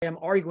am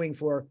arguing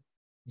for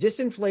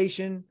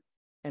disinflation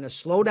and a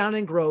slowdown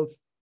in growth,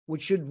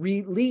 which should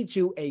lead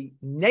to a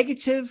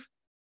negative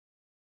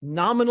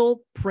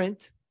nominal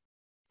print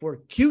for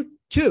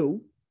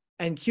Q2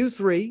 and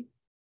Q3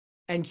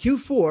 and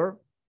Q4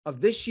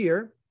 of this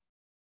year,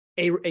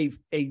 a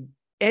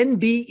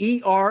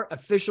NBER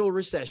official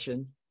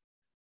recession,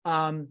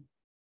 and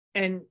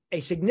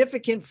a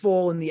significant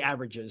fall in the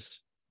averages.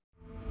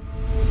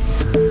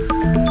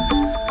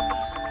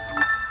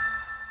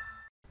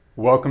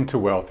 Welcome to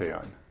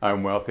Wealthion.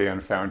 I'm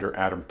Wealthion founder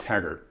Adam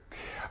Taggart.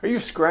 Are you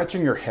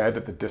scratching your head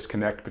at the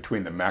disconnect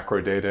between the macro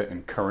data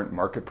and current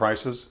market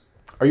prices?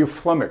 Are you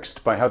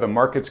flummoxed by how the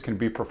markets can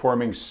be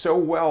performing so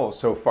well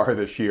so far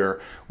this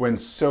year when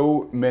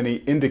so many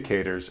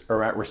indicators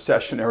are at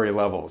recessionary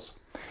levels?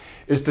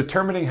 Is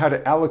determining how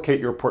to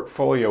allocate your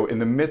portfolio in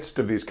the midst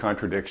of these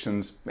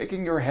contradictions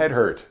making your head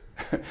hurt?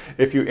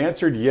 If you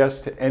answered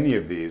yes to any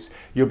of these,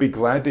 you'll be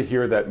glad to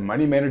hear that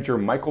money manager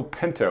Michael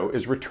Pento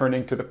is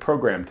returning to the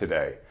program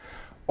today.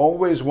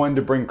 Always one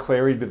to bring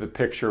clarity to the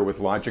picture with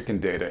logic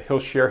and data, he'll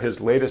share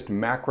his latest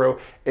macro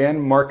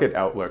and market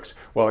outlooks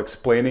while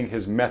explaining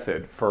his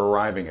method for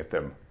arriving at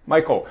them.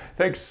 Michael,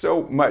 thanks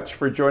so much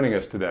for joining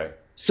us today.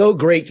 So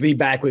great to be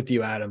back with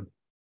you, Adam.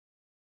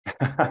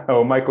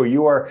 Oh, Michael,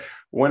 you are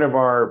one of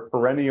our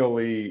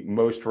perennially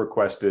most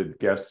requested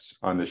guests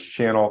on this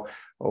channel.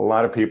 A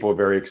lot of people are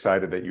very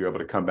excited that you're able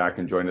to come back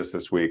and join us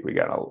this week. We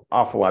got an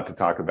awful lot to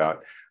talk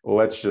about.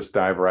 Let's just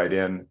dive right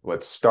in.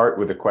 Let's start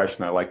with a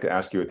question I like to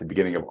ask you at the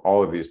beginning of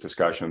all of these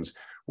discussions.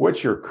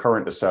 What's your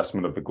current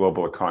assessment of the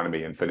global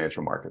economy and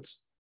financial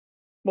markets?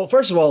 Well,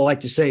 first of all, I'd like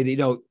to say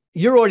that,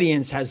 your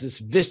audience has this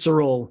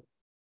visceral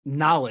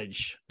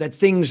knowledge that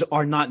things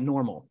are not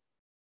normal.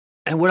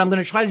 And what I'm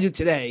going to try to do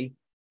today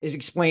is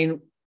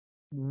explain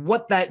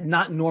what that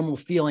not normal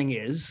feeling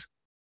is,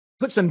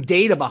 put some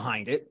data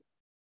behind it,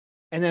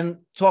 and then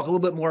talk a little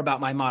bit more about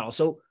my model.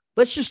 So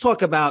let's just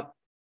talk about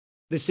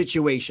the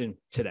situation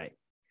today.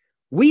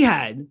 We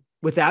had,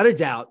 without a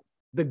doubt,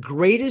 the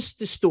greatest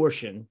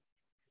distortion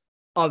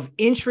of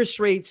interest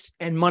rates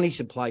and money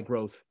supply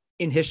growth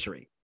in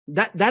history.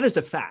 That is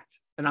a fact.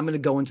 And I'm going to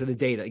go into the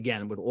data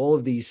again with all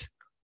of these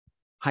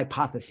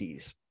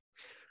hypotheses.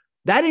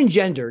 That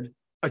engendered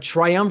a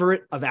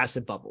triumvirate of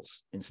asset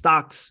bubbles in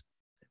stocks,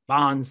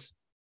 bonds,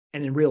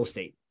 and in real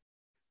estate.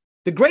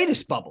 The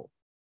greatest bubble,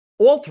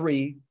 all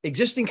three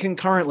existing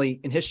concurrently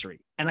in history.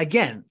 And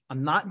again,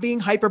 I'm not being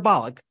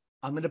hyperbolic.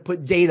 I'm going to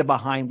put data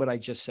behind what I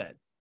just said.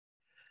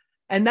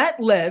 And that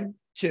led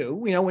to,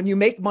 when you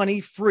make money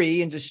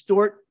free and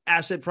distort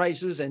asset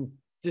prices and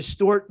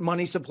distort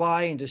money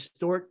supply and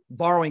distort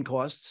borrowing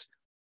costs,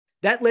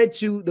 that led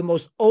to the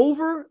most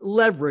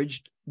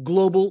over-leveraged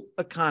global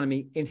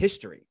economy in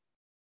history,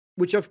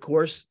 which of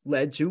course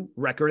led to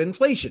record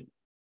inflation,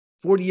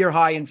 40-year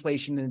high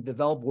inflation in the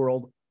developed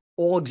world,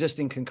 all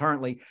existing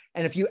concurrently.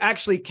 And if you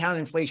actually count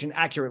inflation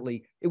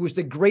accurately, it was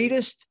the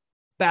greatest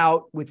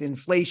bout with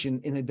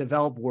inflation in the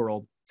developed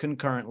world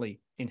concurrently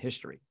in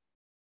history.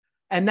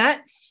 And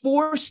that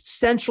forced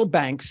central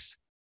banks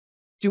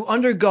to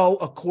undergo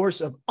a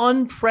course of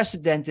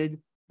unprecedented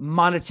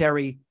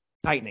monetary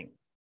tightening.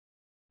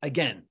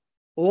 Again,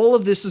 all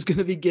of this is going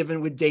to be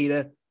given with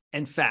data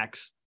and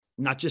facts,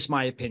 not just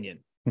my opinion.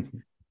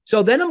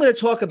 So then I'm going to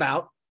talk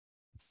about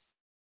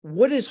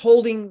what is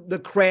holding the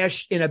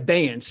crash in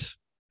abeyance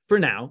for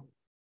now,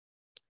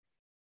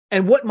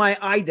 and what my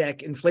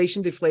IDEC,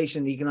 inflation,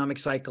 deflation, economic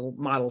cycle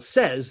model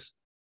says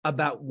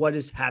about what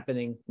is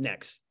happening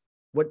next.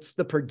 What's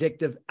the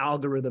predictive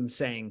algorithm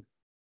saying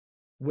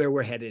where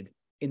we're headed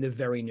in the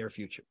very near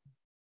future?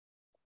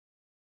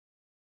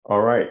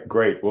 All right,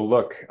 great. Well,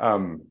 look,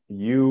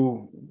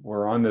 you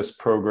were on this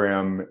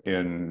program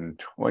in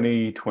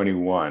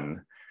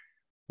 2021,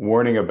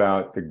 warning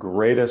about the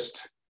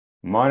greatest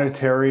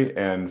monetary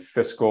and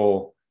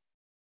fiscal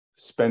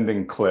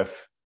spending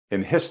cliff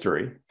in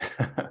history,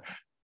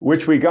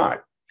 which we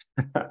got.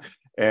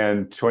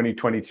 And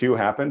 2022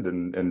 happened,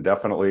 and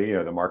definitely,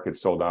 the market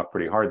sold off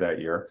pretty hard that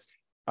year.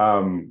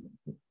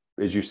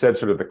 As you said,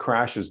 sort of the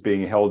crash is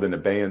being held in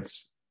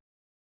abeyance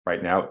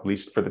right now, at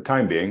least for the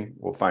time being.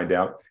 We'll find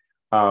out.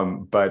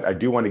 But I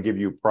do want to give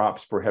you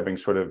props for having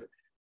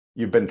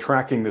you've been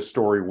tracking this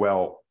story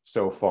well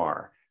so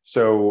far.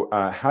 So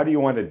how do you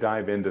want to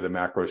dive into the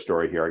macro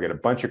story here? I got a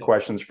bunch of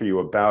questions for you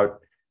about,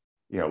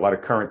 a lot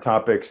of current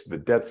topics, the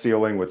debt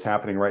ceiling, what's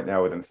happening right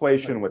now with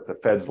inflation, what the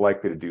Fed's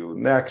likely to do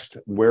next,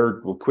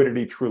 where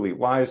liquidity truly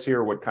lies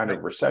here, what kind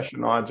of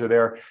recession odds are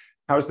there.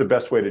 How's the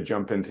best way to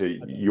jump into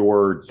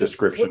your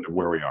description of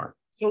where we are?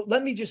 So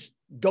let me just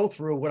go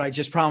through what I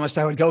just promised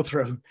I would go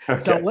through.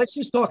 Okay. So let's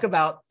just talk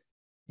about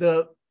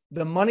the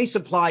money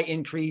supply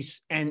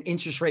increase and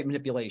interest rate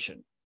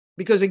manipulation.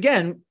 Because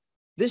again,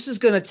 this is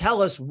going to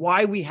tell us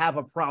why we have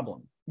a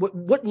problem.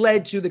 What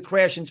led to the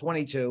crash in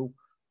 22?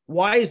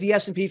 Why is the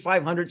S&P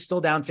 500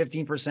 still down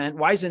 15%?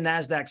 Why is the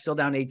NASDAQ still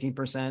down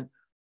 18%?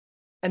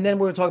 And then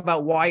we're going to talk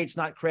about why it's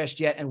not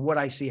crashed yet and what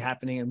I see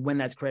happening and when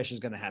that crash is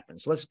going to happen.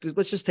 So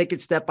let's just take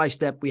it step by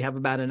step. We have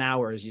about an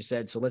hour, as you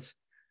said. So let's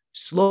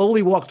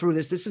slowly walk through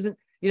this. This isn't,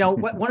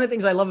 One of the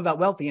things I love about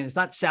Wealthy, and it's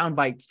not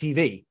soundbite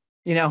TV.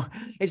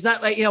 It's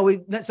not like,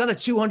 it's not a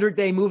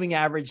 200-day moving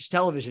average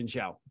television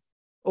show,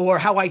 or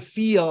how I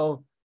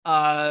feel,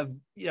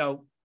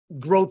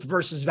 growth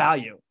versus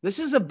value. This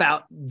is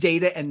about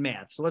data and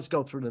math. So let's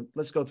go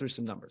through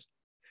some numbers.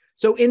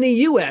 So in the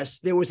US,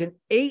 there was an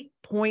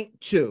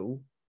 $8.2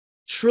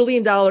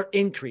 trillion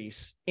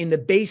increase in the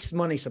base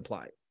money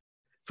supply,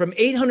 from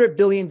 $800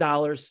 billion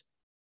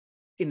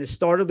in the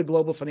start of the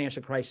global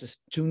financial crisis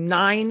to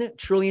 $9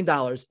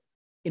 trillion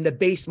in the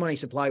base money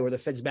supply, or the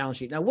Fed's balance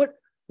sheet. Now,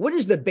 what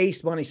is the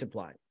base money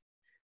supply?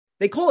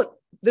 They call it,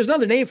 there's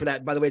another name for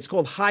that, by the way. It's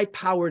called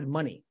high-powered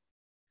money.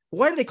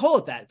 Why do they call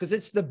it that? Because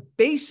it's the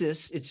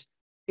basis.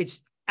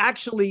 It's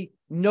actually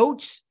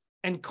notes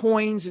and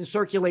coins in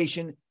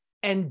circulation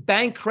and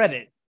bank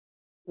credit,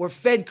 or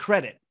Fed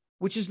credit,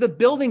 which is the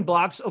building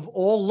blocks of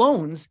all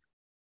loans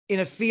in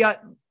a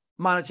fiat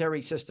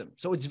monetary system.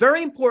 So it's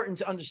very important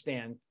to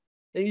understand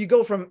that you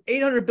go from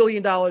 $800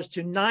 billion to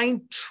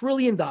 $9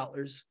 trillion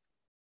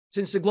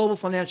since the global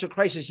financial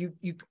crisis. You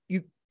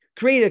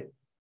create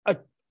a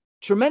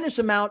tremendous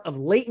amount of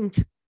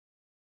latent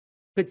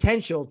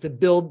potential to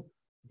build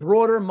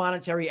broader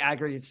monetary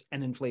aggregates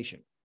and inflation.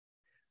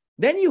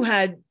 Then you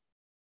had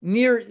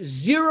near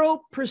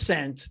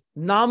 0%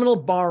 nominal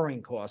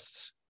borrowing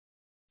costs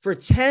for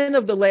 10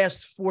 of the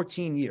last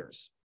 14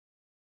 years.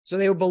 So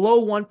they were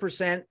below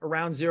 1%,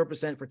 around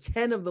 0% for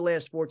 10 of the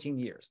last 14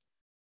 years.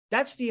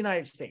 That's the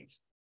United States.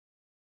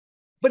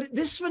 But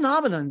this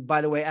phenomenon,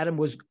 by the way, Adam,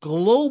 was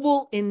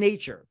global in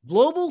nature.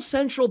 Global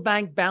central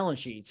bank balance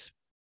sheets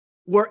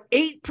were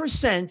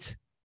 8%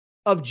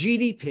 of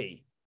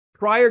GDP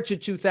prior to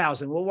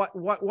 2000. Well,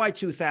 why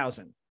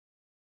 2000?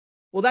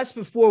 Well, that's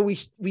before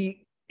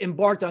we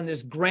embarked on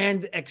this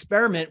grand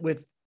experiment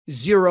with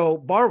zero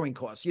borrowing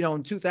costs.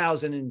 In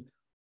 2000, and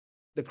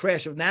the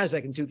crash of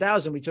NASDAQ in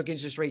 2000, we took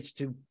interest rates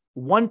to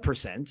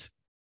 1%.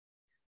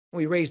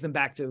 We raised them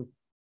back to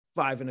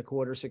 5.25%,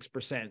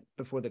 6%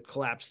 before the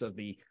collapse of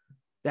the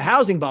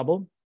housing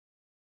bubble.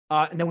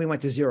 And then we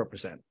went to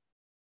 0%.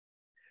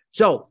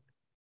 So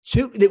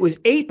it was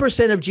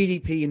 8% of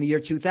GDP in the year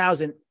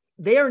 2000.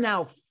 They are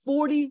now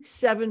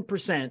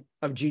 47%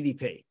 of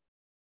GDP.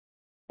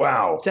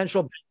 Wow.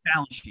 Central bank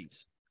balance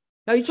sheets.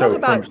 Now you talk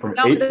about from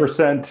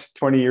 8%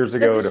 20 years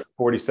ago to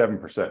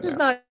 47%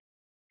 now.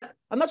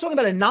 I'm not talking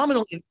about a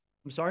nominal.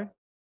 I'm sorry.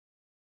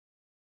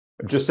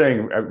 I'm just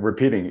saying,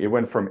 repeating, it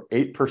went from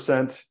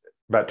 8%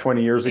 about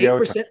 20 years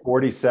ago to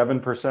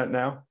 47%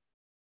 now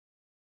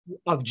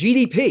of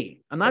GDP.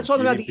 I'm not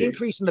talking about the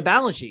increase in the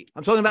balance sheet.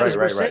 I'm talking about as a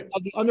percent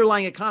of the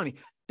underlying economy.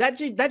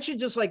 That should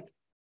just like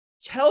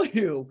tell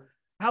you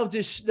how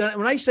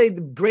when I say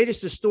the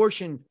greatest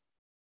distortion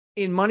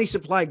in money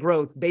supply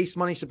growth, base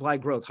money supply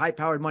growth,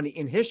 high-powered money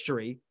in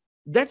history,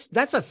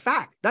 that's a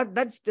fact.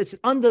 That's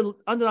an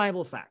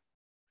undeniable fact.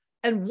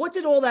 And what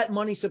did all that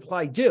money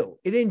supply do?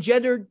 It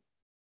engendered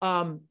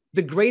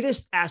the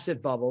greatest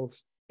asset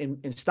bubbles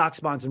in stocks,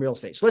 bonds, and real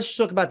estate. So let's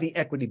talk about the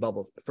equity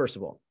bubble first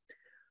of all.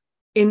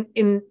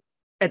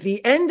 At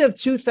the end of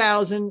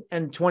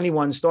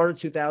 2021, start of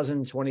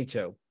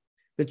 2022,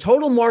 the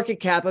total market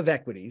cap of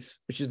equities,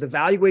 which is the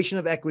valuation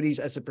of equities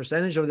as a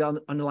percentage of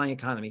the underlying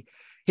economy,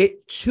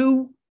 hit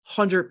 200%.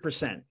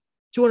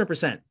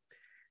 200%.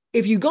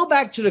 If you go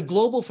back to the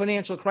global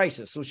financial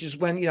crisis, which is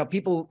when,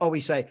 people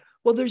always say,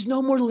 well, there's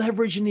no more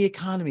leverage in the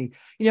economy.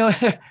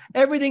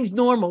 Everything's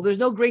normal. There's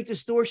no great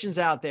distortions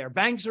out there.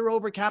 Banks are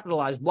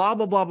overcapitalized, blah,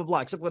 blah, blah, blah, blah,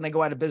 except when they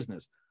go out of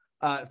business.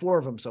 4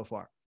 of them so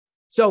far.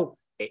 So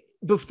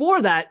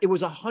before that, it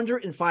was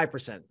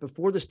 105%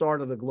 before the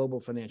start of the global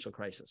financial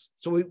crisis.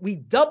 So we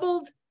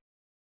doubled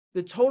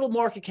the total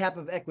market cap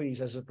of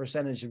equities as a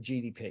percentage of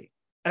GDP.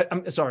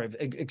 I'm sorry,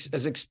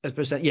 as a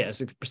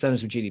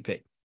percentage of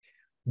GDP.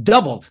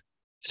 Doubled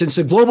since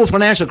the global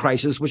financial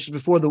crisis, which is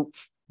before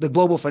the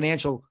global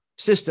financial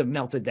system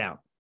melted down.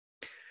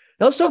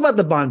 Now let's talk about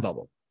the bond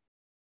bubble.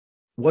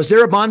 Was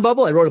there a bond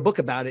bubble? I wrote a book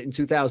about it in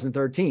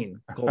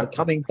 2013 called The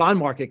Coming Bond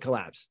Market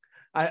Collapse.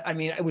 I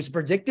mean, it was a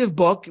predictive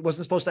book. It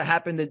wasn't supposed to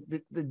happen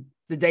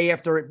the day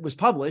after it was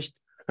published.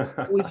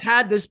 We've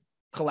had this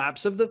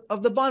collapse of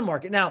the bond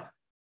market. Now,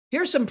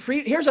 here's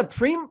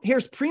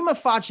prima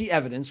facie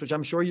evidence, which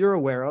I'm sure you're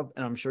aware of,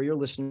 and I'm sure your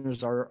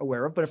listeners are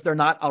aware of, but if they're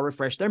not, I'll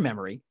refresh their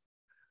memory,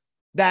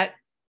 that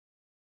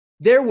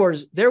there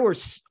was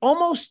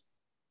almost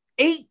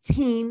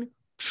 $18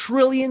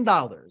 trillion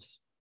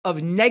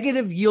of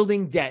negative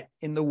yielding debt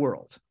in the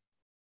world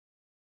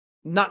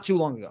not too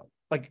long ago,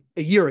 like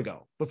a year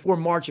ago, before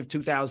March of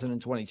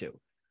 2022.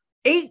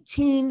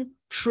 $18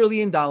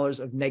 trillion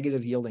of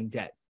negative yielding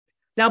debt.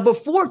 Now,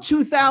 before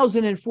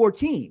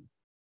 2014,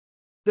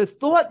 the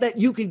thought that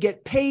you could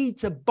get paid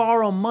to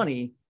borrow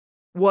money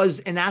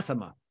was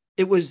anathema.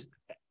 It was,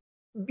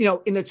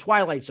 in the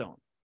twilight zone.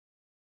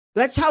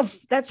 That's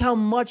how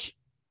much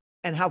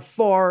and how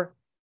far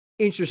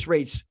interest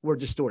rates were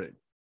distorted.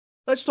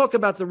 Let's talk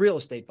about the real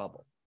estate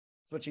bubble.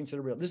 Switching to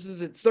the real. This is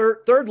the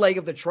third leg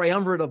of the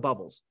triumvirate of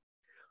bubbles.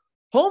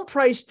 Home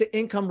price to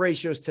income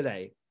ratios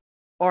today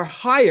are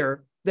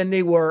higher than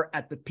they were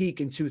at the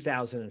peak in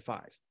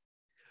 2005.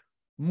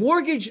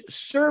 Mortgage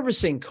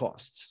servicing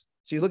costs.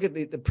 So you look at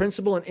the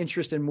principal and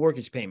interest in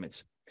mortgage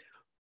payments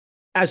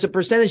as a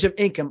percentage of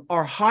income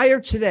are higher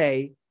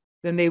today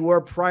than they were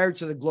prior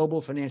to the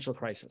global financial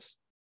crisis.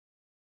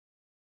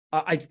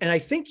 I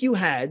think you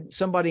had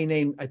somebody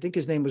named, I think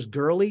his name was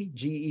Gurley,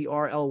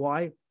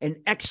 Gerly, an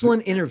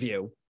excellent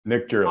interview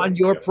Nick Gurley on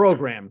your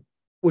program,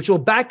 which will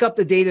back up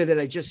the data that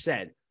I just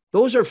said.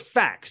 Those are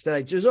facts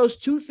that those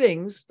two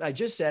things I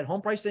just said,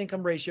 home price to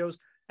income ratios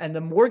and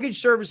the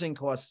mortgage servicing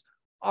costs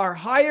are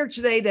higher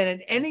today than at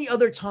any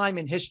other time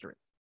in history.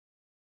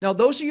 Now,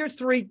 those are your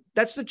three,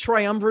 that's the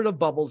triumvirate of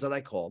bubbles that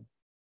I called.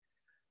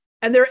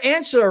 And there are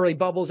ancillary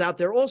bubbles out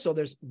there also.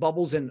 There's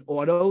bubbles in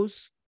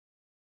autos.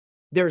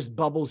 There's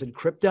bubbles in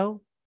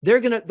crypto.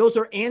 Those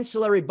are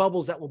ancillary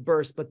bubbles that will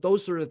burst, but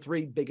those are the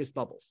three biggest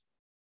bubbles.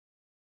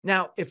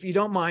 Now, if you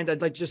don't mind,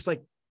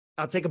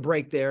 I'll take a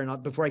break there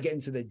and before I get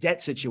into the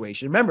debt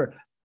situation. Remember,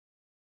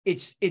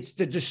 it's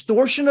the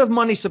distortion of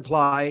money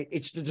supply.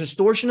 It's the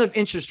distortion of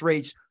interest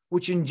rates,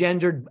 which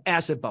engendered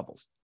asset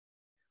bubbles.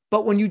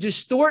 But when you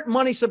distort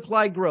money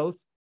supply growth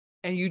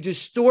and you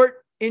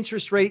distort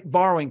interest rate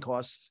borrowing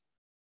costs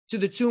to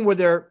the tune where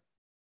they're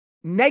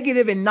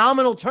negative in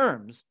nominal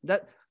terms,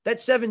 that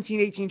 17,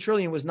 18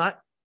 trillion was not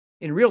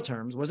in real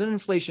terms, wasn't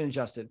inflation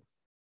adjusted.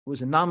 It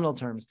was in nominal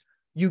terms.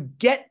 You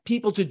get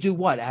people to do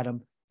what,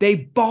 Adam? They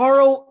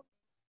borrow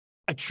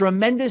a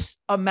tremendous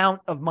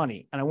amount of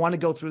money. And I want to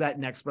go through that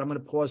next, but I'm going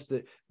to pause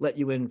to let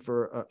you in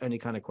for any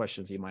kind of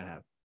questions you might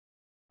have.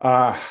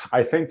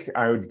 I think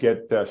I would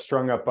get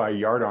strung up by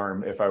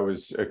yardarm if I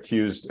was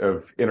accused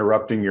of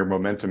interrupting your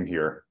momentum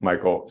here,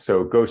 Michael.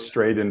 So go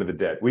straight into the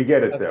debt. We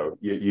get it, okay. Though.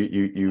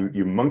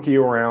 You monkey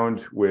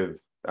around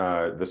with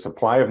the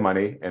supply of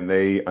money, and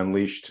they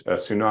unleashed a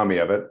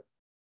tsunami of it.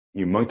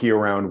 You monkey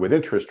around with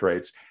interest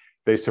rates.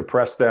 They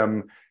suppress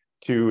them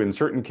to, in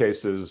certain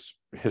cases,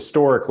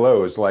 historic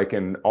lows, like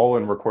in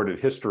recorded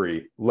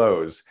history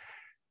lows.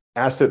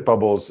 Asset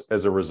bubbles,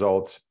 as a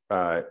result,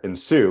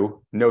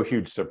 ensue, no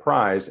huge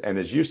surprise. And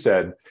as you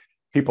said,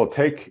 people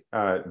take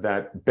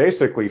that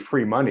basically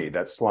free money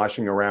that's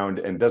sloshing around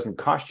and doesn't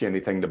cost you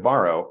anything to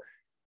borrow,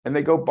 and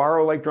they go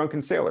borrow like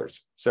drunken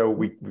sailors. So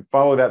we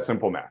follow that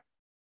simple math.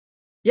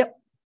 Yep.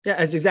 Yeah,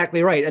 that's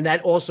exactly right. And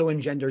that also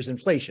engenders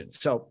inflation.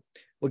 So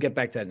we'll get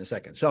back to that in a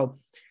second. So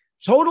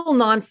total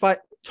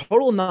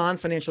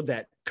non-financial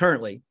debt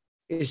currently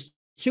is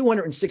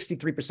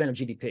 263% of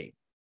GDP.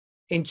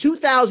 In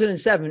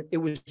 2007, it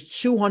was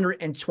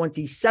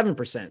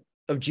 227%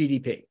 of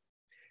GDP.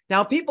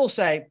 Now, people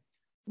say,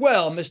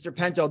 well, Mr.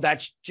 Pento,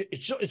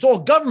 it's all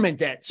government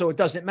debt, so it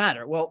doesn't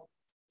matter. Well,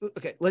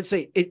 okay, let's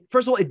say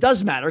first of all, it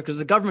does matter because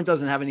the government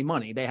doesn't have any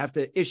money. They have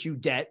to issue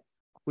debt,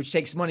 which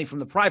takes money from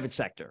the private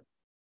sector.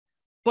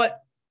 But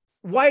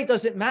why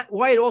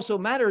it also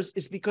matters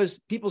is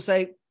because people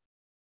say,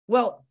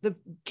 well,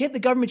 can't the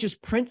government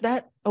just print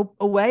that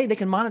away? They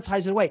can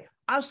monetize it away.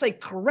 I'll say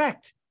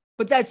correct.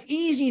 But that's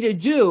easy to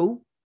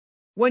do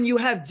when you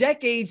have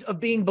decades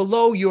of being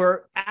below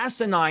your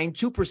asinine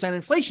 2%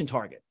 inflation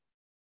target.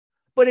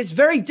 But it's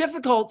very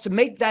difficult to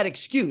make that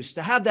excuse,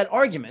 to have that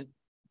argument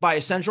by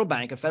a central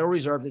bank, a Federal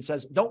Reserve, that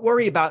says, don't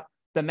worry about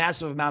the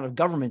massive amount of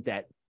government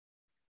debt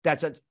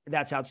that's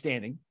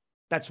outstanding.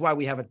 That's why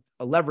we have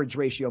a leverage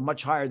ratio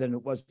much higher than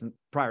it was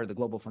prior to the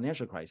global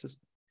financial crisis.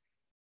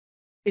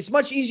 It's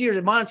much easier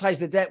to monetize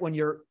the debt when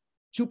you're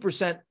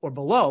 2% or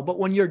below, but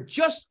when you're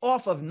just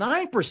off of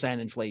 9%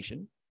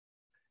 inflation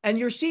and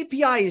your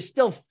CPI is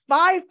still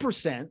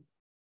 5%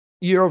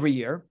 year over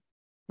year,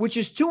 which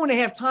is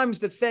 2.5 times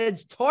the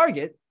Fed's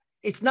target,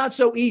 it's not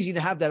so easy to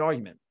have that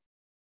argument.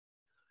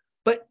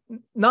 But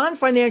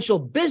non-financial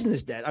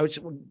business debt, I would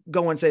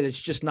go and say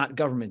that's just not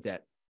government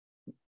debt.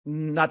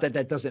 Not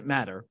that doesn't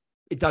matter.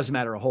 It does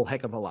matter a whole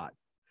heck of a lot.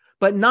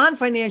 But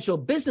non-financial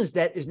business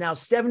debt is now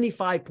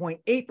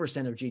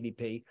 75.8% of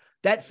GDP.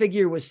 That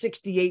figure was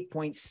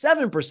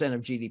 68.7%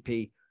 of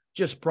GDP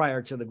just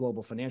prior to the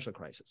global financial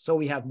crisis. So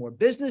we have more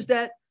business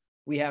debt.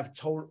 We have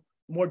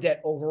more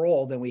debt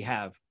overall than we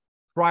have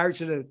prior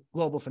to the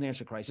global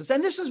financial crisis.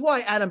 And this is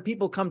why, Adam,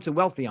 people come to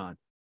Wealthion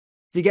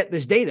to get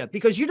this data,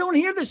 because you don't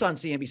hear this on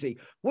CNBC.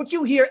 What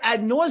you hear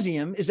ad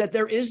nauseum is that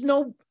there is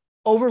no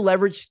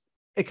over-leveraged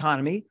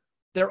economy.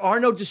 There are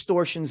no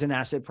distortions in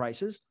asset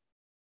prices.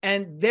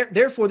 And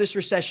therefore, this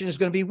recession is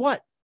going to be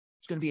what?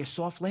 It's going to be a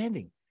soft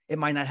landing. It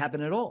might not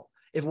happen at all.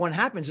 If one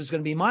happens, it's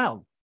going to be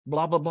mild.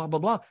 Blah, blah, blah, blah,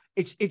 blah.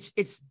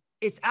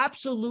 It's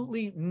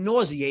absolutely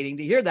nauseating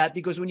to hear that,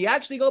 because when you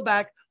actually go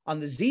back on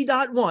the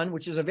Z.1,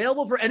 which is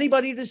available for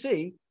anybody to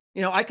see,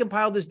 I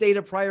compiled this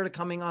data prior to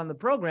coming on the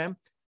program,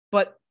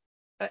 but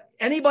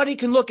anybody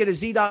can look at a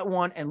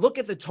Z.1 and look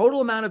at the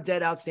total amount of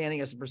debt outstanding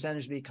as a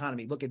percentage of the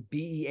economy. Look at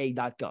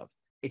BEA.gov.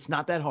 It's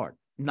not that hard.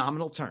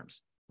 Nominal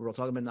terms. We're all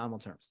talking about nominal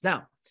terms.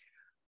 Now,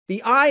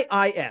 the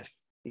IIF,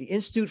 the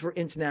Institute for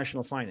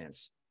International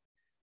Finance,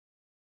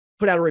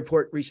 put out a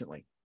report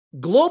recently.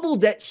 Global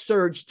debt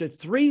surged to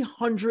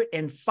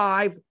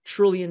 $305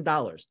 trillion.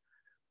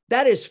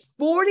 That is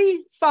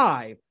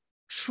 $45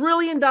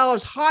 trillion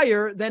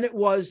higher than it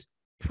was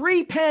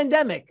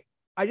pre-pandemic.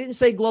 I didn't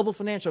say global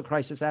financial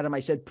crisis, Adam.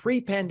 I said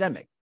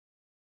pre-pandemic.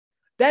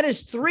 That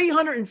is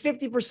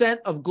 350%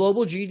 of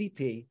global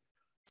GDP,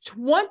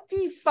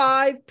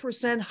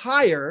 25%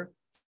 higher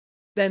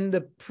than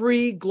the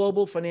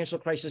pre-global financial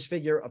crisis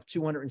figure of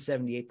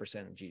 278%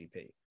 of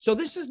GDP. So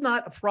this is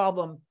not a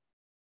problem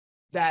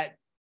that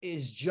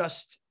is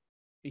just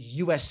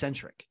US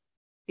centric.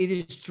 It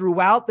is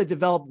throughout the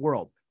developed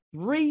world.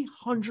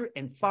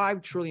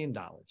 $305 trillion,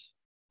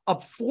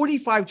 up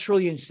 45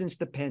 trillion since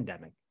the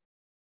pandemic,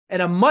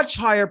 and a much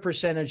higher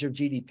percentage of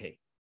GDP.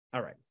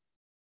 All right.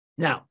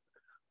 Now,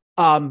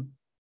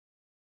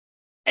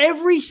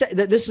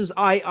 this is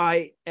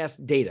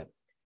IIF data.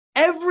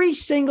 Every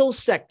single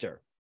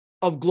sector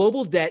of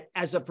global debt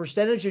as a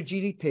percentage of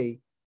GDP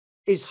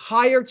is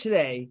higher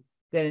today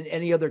than in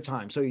any other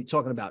time. So you're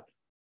talking about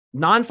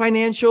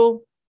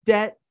non-financial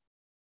debt,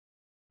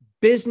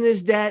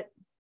 business debt,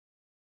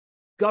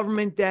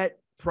 government debt,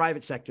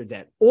 private sector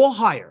debt, all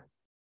higher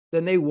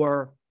than they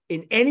were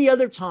in any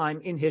other time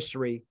in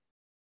history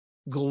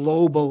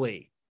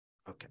globally.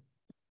 Okay.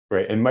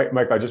 Right. And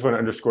Mike, I just want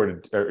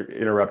to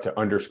interrupt to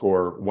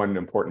underscore one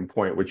important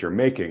point, which you're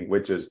making,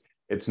 which is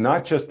it's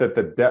not just that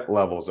the debt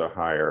levels are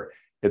higher,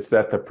 it's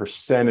that the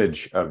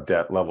percentage of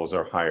debt levels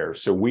are higher.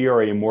 So we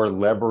are a more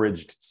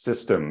leveraged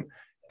system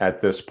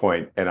at this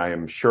point, and I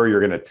am sure you're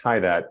going to tie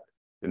that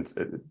at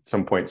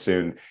some point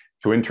soon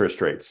to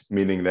interest rates,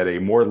 meaning that a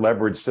more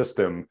leveraged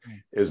system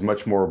is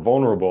much more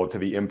vulnerable to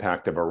the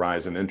impact of a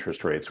rise in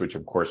interest rates, which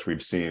of course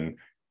we've seen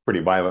pretty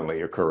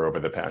violently occur over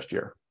the past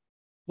year.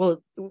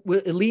 Well,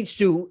 it leads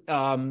to,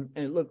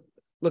 and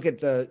look at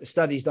the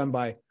studies done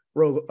by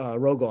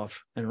Rogoff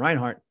and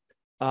Reinhardt.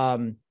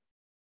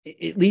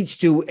 It leads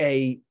to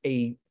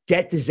a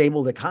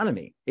debt-disabled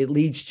economy. It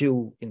leads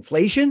to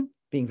inflation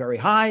being very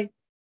high.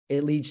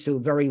 It leads to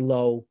very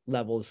low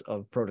levels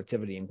of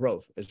productivity and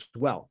growth as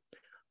well.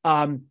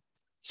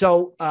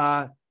 So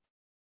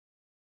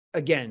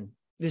again,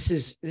 this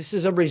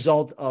is a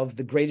result of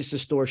the greatest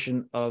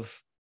distortion of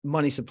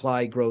money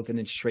supply growth and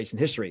interest rates in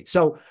history.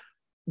 So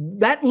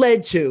that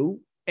led to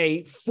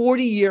a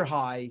 40-year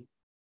high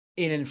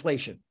in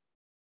inflation.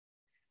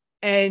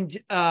 And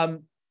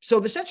so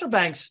the central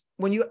banks,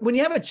 when you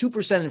have a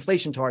 2%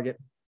 inflation target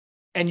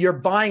and you're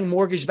buying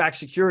mortgage-backed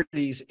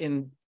securities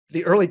in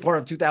the early part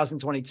of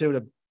 2022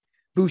 to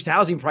boost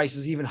housing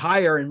prices even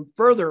higher and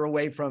further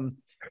away from,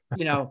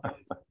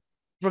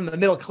 from the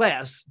middle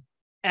class,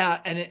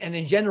 and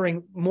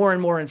engendering more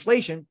and more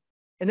inflation.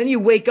 And then you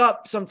wake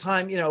up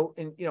sometime,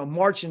 in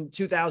March in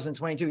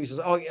 2022, he says,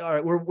 "Oh, all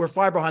right, we're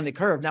far behind the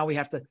curve. Now we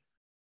have to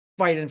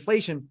fight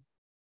inflation."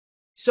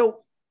 So,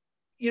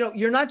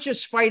 you're not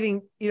just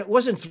fighting. It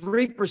wasn't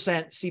 3%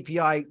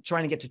 CPI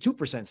trying to get to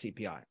 2%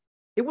 CPI.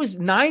 It was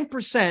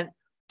 9%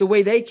 the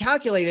way they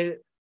calculated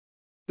it,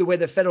 the way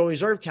the Federal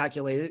Reserve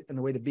calculated it, and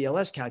the way the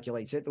BLS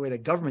calculates it, the way the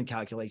government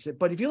calculates it.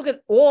 But if you look at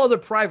all other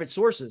private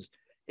sources,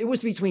 it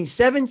was between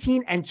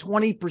 17 and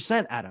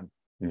 20%, Adam.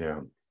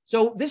 Yeah.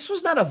 So this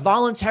was not a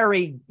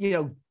voluntary,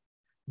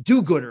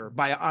 do-gooder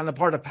on the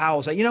part of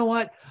Powell. Say, you know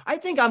what? I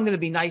think I'm going to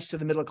be nice to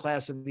the middle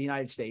class of the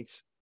United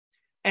States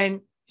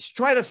and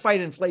try to fight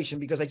inflation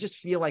because I just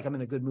feel like I'm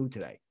in a good mood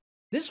today.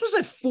 This was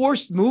a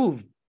forced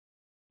move.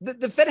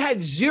 The Fed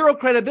had zero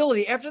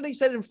credibility after they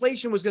said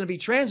inflation was going to be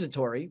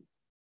transitory.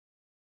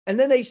 And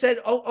then they said,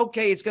 "Oh,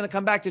 okay, it's going to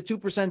come back to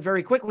 2%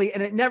 very quickly."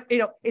 And it never,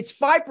 it's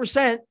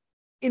 5%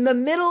 in the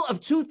middle of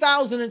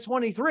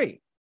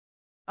 2023.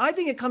 I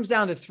think it comes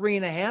down to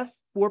 3.5%,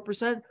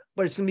 4%,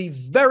 but it's going to be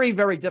very,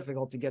 very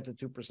difficult to get to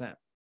 2%.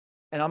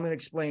 And I'm going to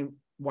explain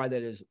why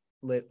that is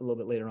a little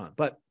bit later on.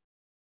 But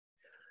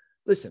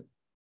listen,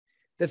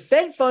 the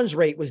Fed funds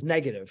rate was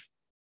negative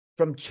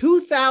from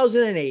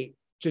 2008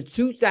 to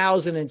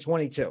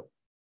 2022.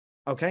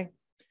 Okay.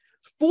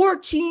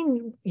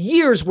 14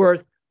 years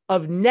worth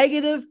of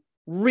negative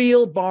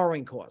real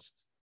borrowing costs.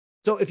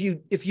 So if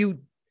you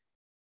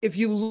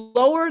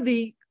lower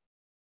the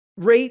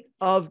rate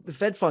of the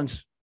Fed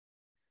funds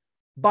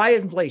by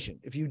inflation,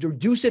 if you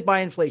reduce it by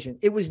inflation,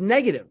 it was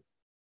negative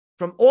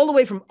from all the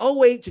way from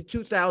 2008 to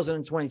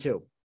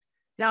 2022.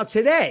 Now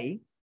today,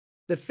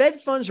 the Fed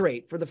funds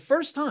rate for the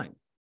first time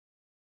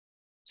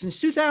since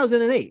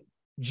 2008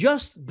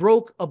 just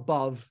broke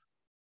above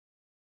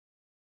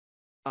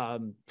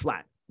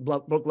flat,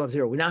 broke above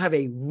zero. We now have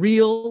a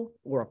real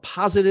or a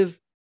positive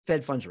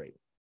Fed funds rate.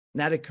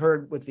 And that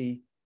occurred with the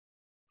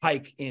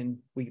hike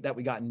that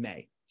we got in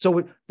May.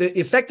 So the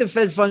effective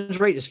Fed funds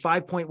rate is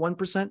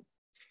 5.1%,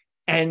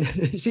 and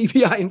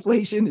CPI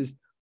inflation is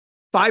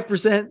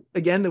 5%.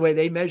 Again, the way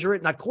they measure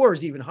it. Now, core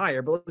is even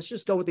higher, but let's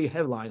just go with the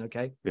headline.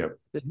 Okay. Yeah.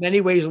 There's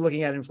many ways of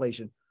looking at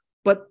inflation,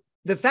 but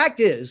the fact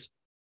is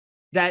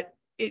that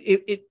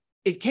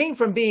it came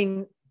from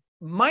being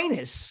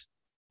minus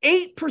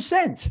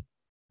 8%.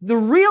 The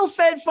real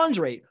Fed funds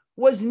rate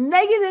was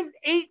negative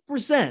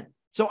 8%.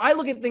 So I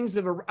look at things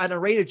on a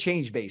rate of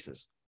change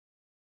basis.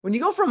 When you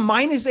go from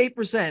minus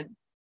 8%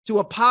 to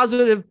a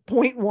positive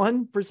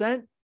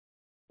 0.1%,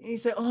 you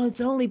say, "Oh,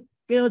 it's only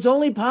it's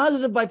only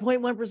positive by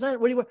 0.1%.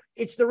 What do you?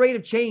 It's the rate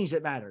of change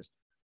that matters.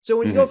 So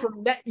when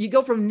you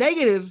go from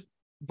negative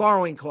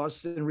borrowing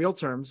costs in real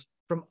terms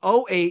from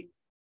 '08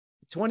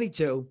 to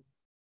 22,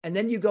 and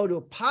then you go to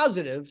a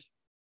positive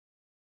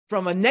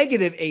from a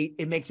 -8,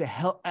 it makes a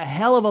hell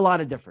of a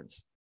lot of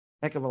difference.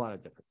 Heck of a lot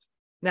of difference.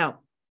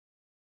 Now,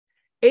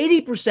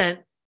 80%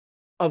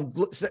 of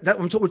that,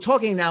 we're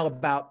talking now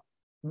about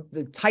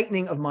the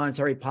tightening of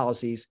monetary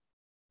policies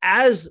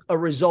as a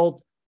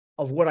result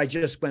of what I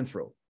just went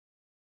through,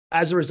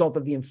 as a result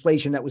of the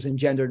inflation that was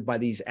engendered by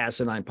these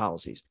asinine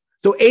policies.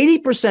 So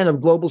 80%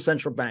 of global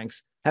central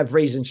banks have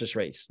raised interest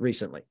rates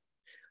recently.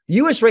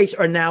 U.S. rates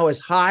are now as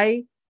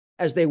high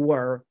as they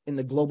were in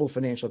the global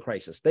financial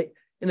crisis.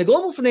 In the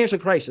global financial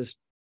crisis,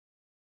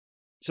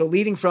 so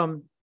leading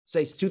from,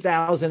 say,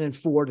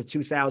 2004 to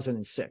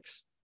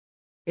 2006,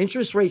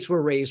 interest rates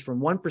were raised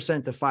from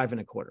 1% to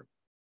 5.25%.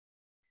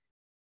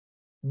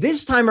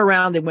 This time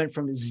around, they went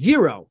from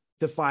 0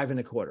 to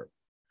 5.25%.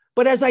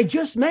 But as I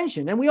just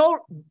mentioned, and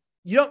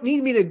you don't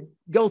need me to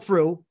go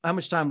through how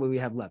much time we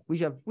have left. We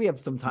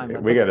have some time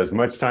left. We got as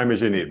much time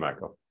as you need,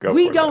 Michael.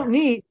 You don't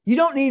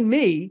need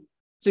me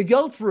to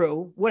go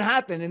through what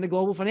happened in the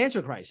global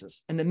financial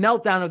crisis and the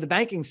meltdown of the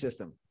banking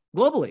system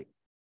globally.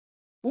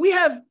 We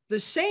have the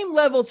same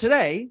level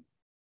today,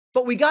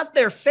 but we got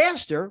there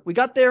faster. We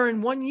got there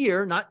in 1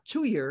 year, not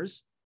 2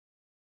 years.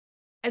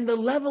 And the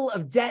level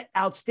of debt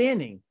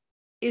outstanding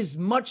is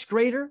much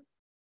greater.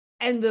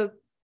 And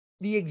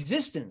the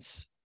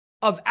existence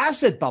of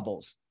asset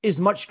bubbles is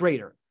much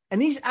greater.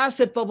 And these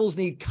asset bubbles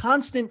need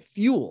constant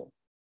fuel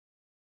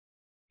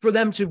for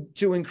them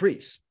to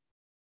increase.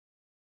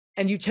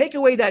 And you take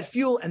away that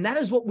fuel, and that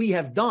is what we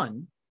have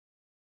done.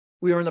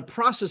 We are in the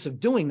process of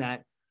doing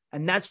that.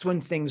 And that's when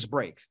things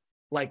break,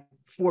 like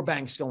 4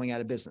 banks going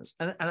out of business.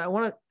 And I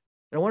want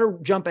to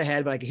jump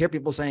ahead, but I can hear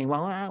people saying,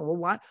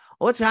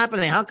 what's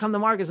happening? How come the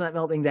market's not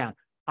melting down?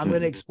 I'm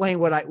going to explain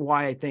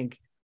why I think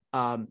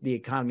the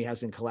economy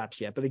hasn't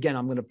collapsed yet. But again,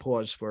 I'm going to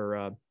pause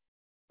for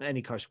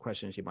any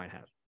questions you might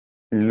have.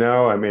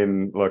 No, I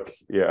mean, look,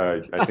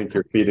 yeah, I think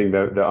you're feeding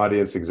the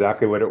audience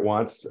exactly what it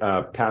wants.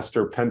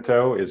 Pastor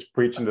Pento is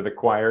preaching to the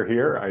choir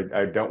here.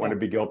 I don't want to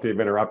be guilty of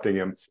interrupting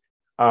him.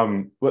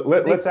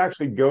 Let's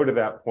actually go to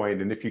that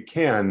point. And if you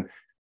can,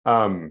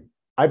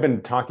 I've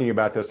been talking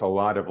about this a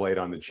lot of late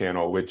on the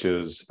channel, which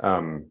is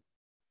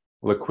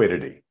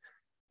liquidity.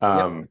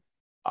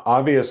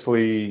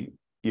 Obviously,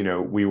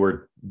 we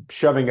were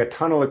shoving a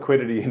ton of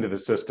liquidity into the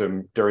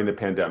system during the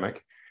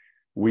pandemic.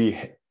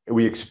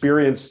 We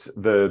experienced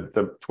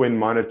the twin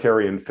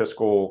monetary and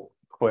fiscal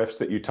cliffs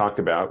that you talked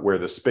about, where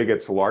the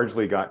spigots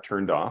largely got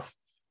turned off.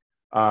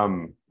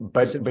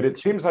 But it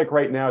seems like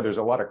right now there's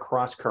a lot of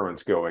cross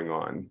currents going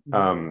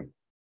on.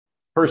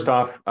 First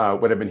off,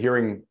 what I've been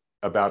hearing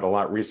about a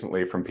lot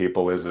recently from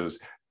people is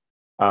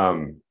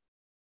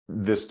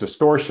this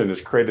distortion is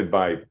created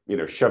by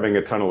shoving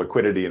a ton of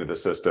liquidity into the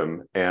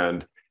system,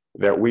 and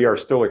that we are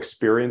still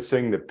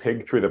experiencing the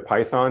pig through the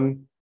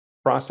python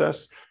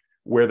process,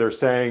 where they're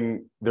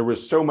saying there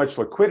was so much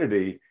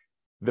liquidity,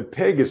 the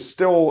pig is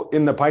still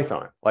in the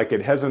python, like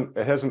it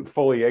hasn't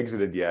fully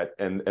exited yet,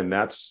 and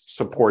that's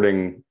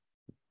supporting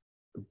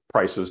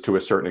prices to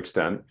a certain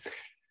extent.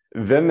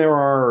 Then there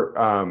are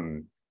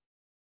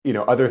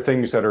other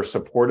things that are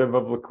supportive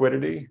of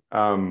liquidity.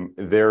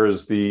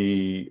 There's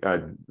the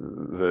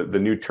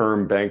new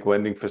term bank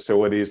lending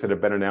facilities that have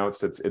been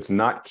announced. It's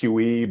not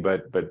QE,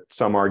 but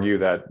some argue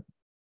that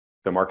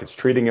the market's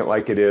treating it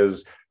like it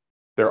is.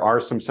 There are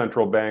some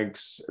central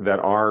banks that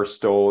are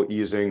still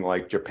easing,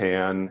 like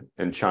Japan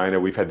and China.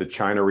 We've had the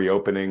China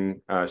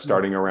reopening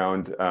starting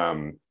around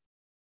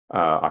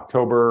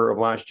October of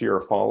last year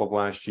or fall of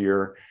last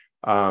year.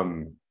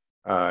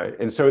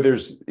 And so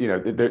there's,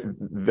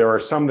 there are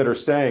some that are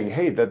saying,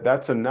 hey,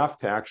 that's enough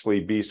to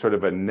actually be sort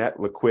of a net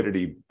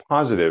liquidity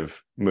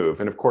positive move.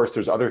 And of course,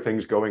 there's other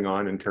things going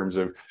on in terms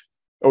of,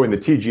 and the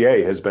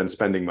TGA has been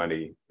spending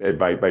money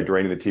by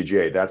draining the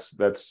TGA.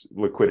 That's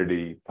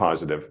liquidity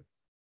positive.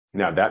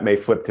 Now that may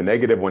flip to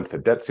negative once the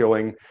debt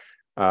ceiling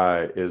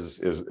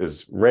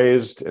is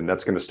raised, and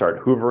that's going to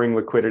start hoovering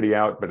liquidity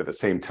out. But at the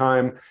same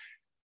time,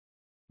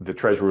 the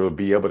Treasury will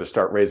be able to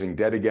start raising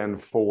debt again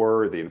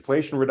for the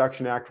Inflation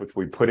Reduction Act, which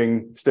will be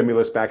putting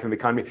stimulus back into the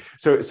economy.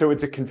 So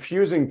it's a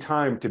confusing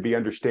time to be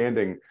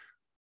understanding,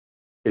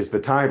 is the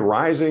tide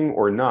rising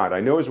or not?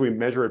 I know as we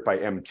measure it by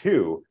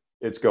M2,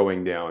 it's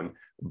going down,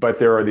 but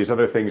there are these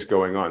other things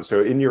going on.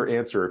 So in your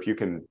answer, if you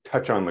can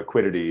touch on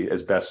liquidity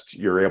as best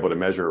you're able to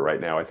measure it right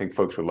now, I think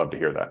folks would love to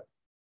hear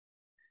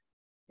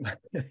that.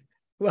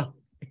 Well,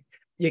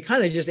 you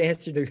kind of just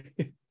answered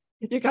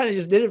you kind of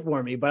just did it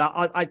for me, but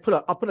I'll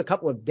put a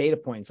couple of data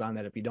points on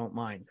that if you don't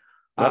mind.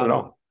 Not at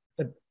all.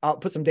 I'll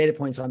put some data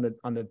points on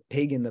the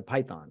pig and the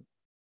python.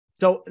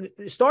 So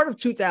the start of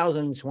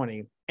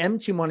 2020,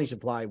 M2 money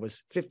supply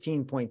was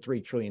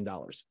 $15.3 trillion.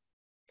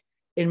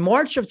 In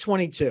March of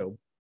 22,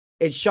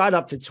 it shot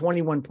up to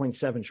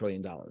 $21.7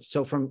 trillion.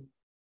 So from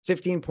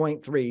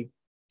 15.3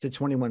 to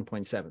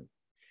 21.7.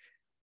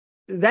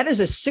 That is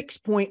a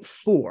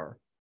 6.4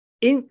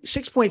 in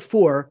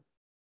 $6.4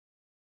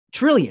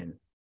 trillion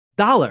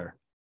dollar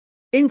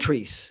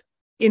increase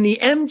in the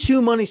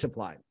M2 money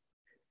supply.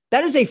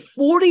 That is a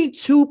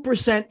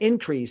 42%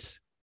 increase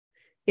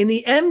in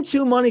the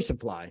M2 money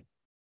supply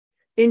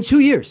in 2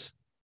 years.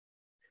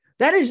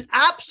 That is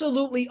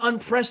absolutely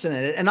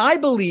unprecedented. And I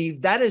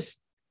believe that is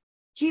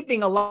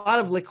keeping a lot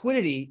of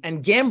liquidity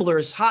and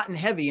gamblers hot and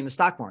heavy in the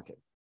stock market.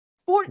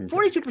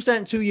 42%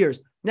 in 2 years.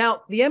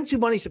 Now, the M2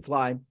 money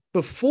supply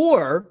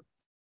before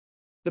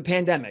the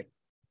pandemic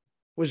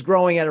was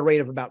growing at a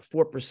rate of about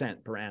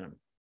 4% per annum.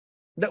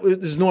 That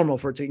was normal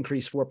for it to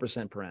increase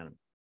 4% per annum.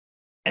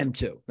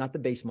 M2, not the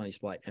base money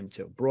supply, M2,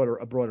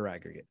 a broader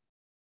aggregate.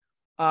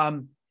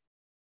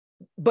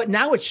 But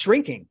now it's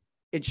shrinking.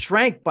 It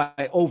shrank by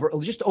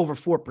just over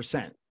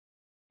 4%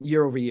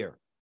 year over year.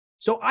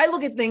 So I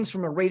look at things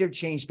from a rate of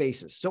change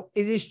basis. So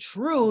it is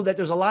true that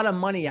there's a lot of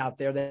money out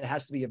there that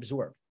has to be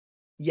absorbed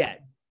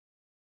yet,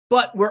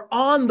 but we're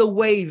on the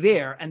way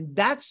there. And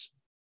that's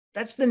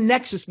the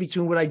nexus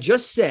between what I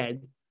just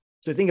said.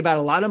 So think about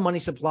a lot of money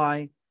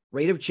supply,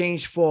 rate of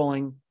change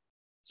falling.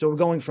 So we're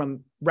going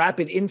from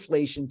rapid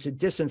inflation to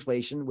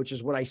disinflation, which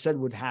is what I said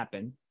would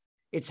happen.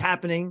 It's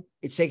happening.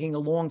 It's taking a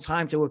long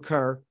time to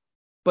occur.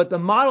 But the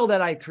model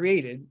that I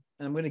created,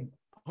 and I'm going to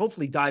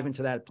hopefully dive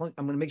into that. I'm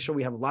going to make sure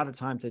we have a lot of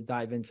time to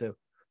dive into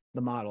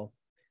the model.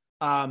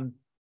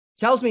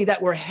 Tells me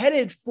that we're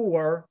headed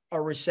for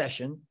a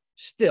recession,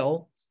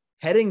 still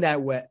heading there,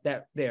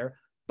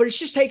 but it's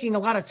just taking a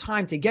lot of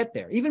time to get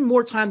there, even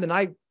more time than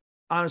I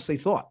honestly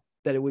thought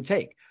that it would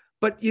take.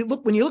 But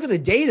when you look at the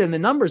data and the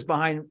numbers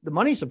behind the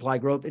money supply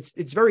growth,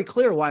 it's very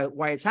clear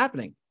why it's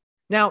happening.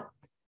 Now,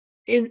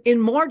 in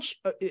March,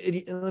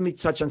 let me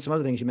touch on some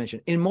other things you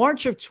mentioned. In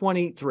March of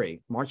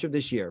 23, March of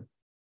this year,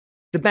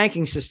 the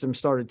banking system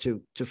started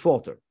to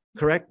falter,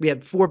 correct? We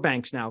had 4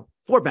 banks now.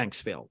 4 banks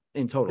failed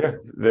in total. Yeah,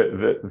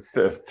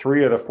 the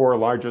 3 of the 4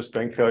 largest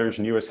bank failures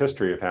in U.S.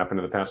 history have happened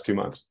in the past 2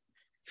 months.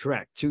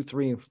 Correct. 2,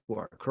 3, and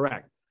 4.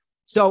 Correct.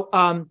 So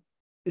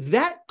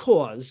that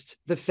caused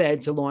the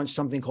Fed to launch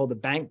something called the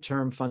Bank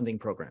Term Funding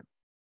Program.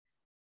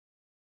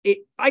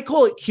 I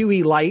call it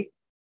QE Light.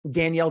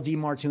 Danielle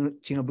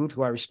DiMartino Booth,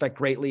 who I respect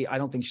greatly, I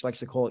don't think she likes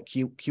to call it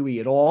QE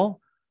at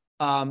all.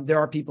 There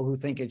are people who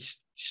think it's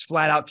just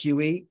flat out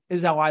QE. This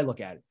is how I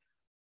look at it.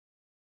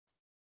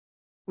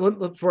 Well,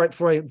 before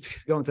I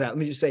go into that, let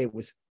me just say it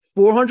was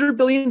 $400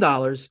 billion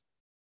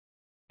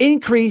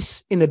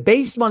increase in the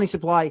base money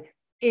supply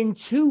in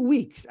 2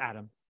 weeks,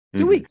 Adam.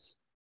 2 weeks.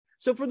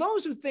 So for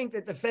those who think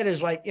that the Fed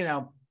is like,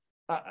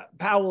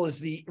 Powell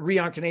is the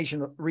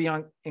reincarnation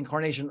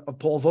of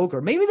Paul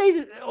Volcker, maybe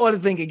they ought to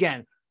think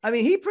again. I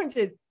mean,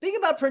 think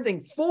about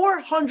printing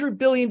 $400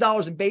 billion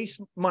in base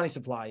money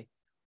supply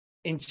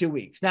in 2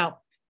 weeks.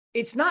 Now,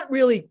 it's not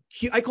really,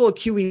 I call it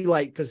QE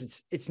light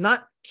because it's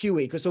not QE.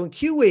 Because so in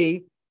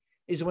QE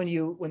is when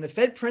the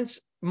Fed prints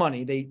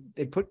money, they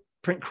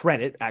print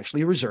credit,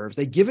 actually reserves.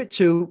 They give it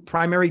to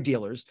primary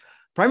dealers.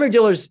 Primary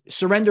dealers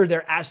surrender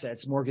their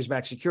assets,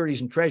 mortgage-backed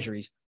securities and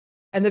treasuries.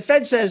 And the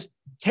Fed says,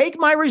 take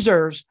my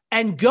reserves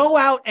and go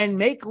out and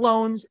make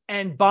loans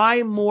and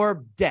buy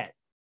more debt,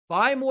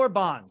 buy more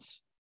bonds.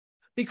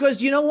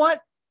 Because you know what?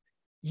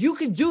 You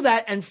can do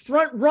that and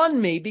front run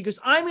me because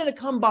I'm going to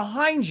come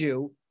behind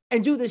you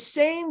and do the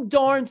same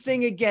darn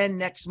thing again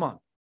next month.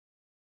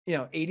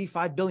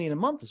 $85 billion a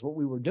month is what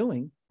we were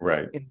doing,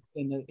 right?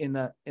 In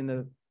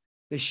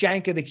the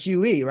shank of the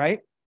QE, right?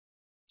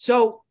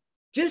 So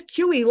just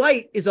QE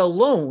light is a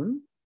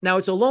loan. Now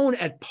it's a loan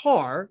at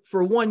par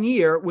for 1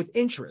 year with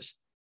interest.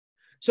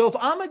 So if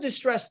I'm a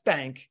distressed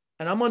bank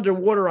and I'm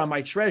underwater on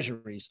my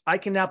treasuries, I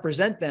can now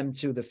present them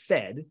to the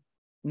Fed,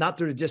 not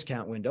through the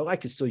discount window. I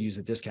could still use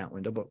a discount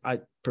window, but I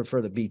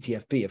prefer the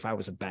BTFP if I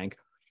was a bank.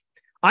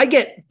 I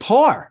get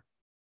par,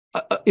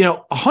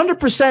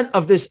 100%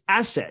 of this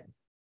asset,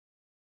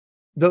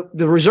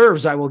 the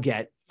reserves I will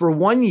get for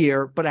 1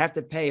 year, but I have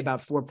to pay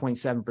about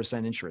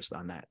 4.7% interest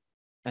on that.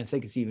 I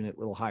think it's even a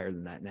little higher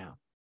than that now.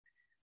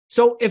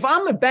 So if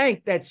I'm a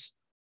bank that's,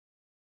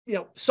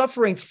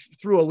 suffering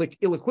through a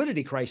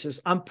illiquidity crisis,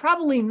 I'm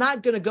probably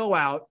not going to go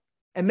out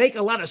and make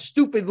a lot of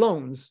stupid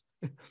loans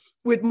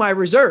with my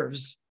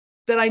reserves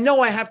that I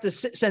know I have to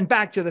send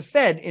back to the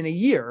Fed in a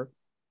year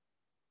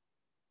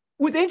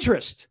with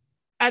interest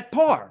at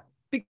par,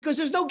 because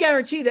there's no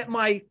guarantee that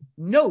my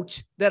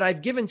note that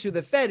I've given to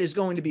the Fed is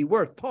going to be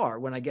worth par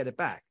when I get it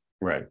back.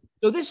 Right.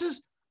 So this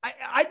is,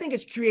 I think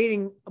it's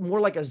creating more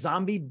like a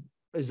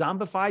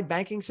zombified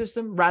banking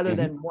system rather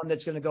than one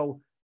that's going to go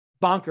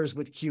bonkers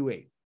with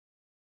QE.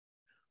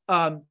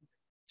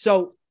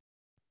 So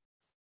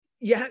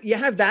you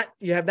have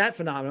that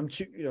phenomenon,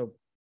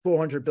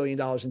 $400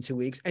 billion in 2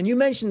 weeks. And you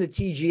mentioned the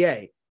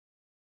TGA.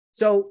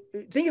 So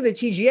think of the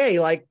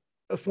TGA like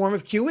a form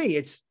of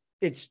QE.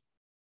 It's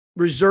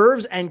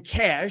reserves and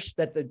cash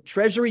that the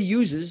Treasury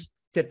uses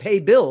to pay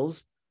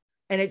bills,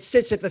 and it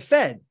sits at the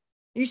Fed.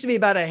 It used to be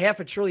about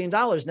 $500 billion.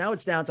 Now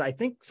it's down to, I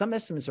think some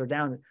estimates are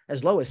down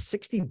as low as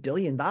 $60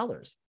 billion.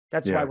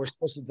 That's why we're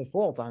supposed to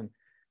default.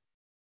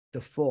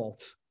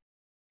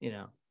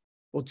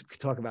 We'll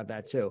talk about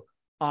that too.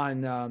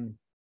 on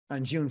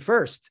June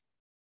 1st.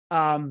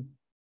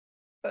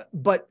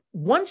 But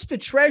once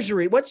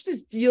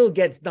this deal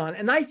gets done,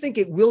 and I think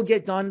it will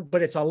get done,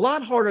 but it's a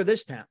lot harder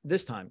this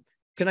time.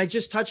 Can I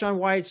just touch on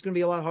why it's going to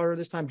be a lot harder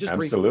this time? Just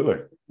absolutely.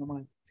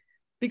 Briefly.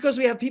 Because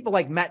we have people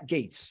like Matt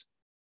Gaetz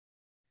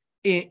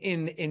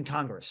in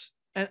Congress.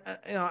 And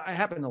I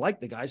happen to like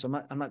the guy,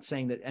 so I'm not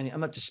saying that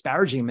I'm not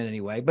disparaging him in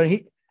any way, but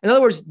in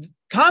other words,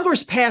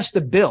 Congress passed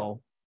a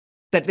bill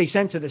that they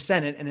sent to the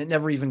Senate and it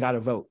never even got a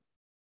vote.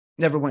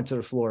 Never went to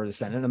the floor of the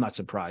Senate. I'm not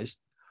surprised.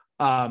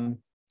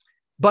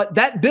 But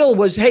that bill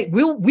was, hey,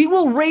 we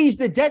will raise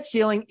the debt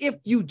ceiling if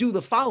you do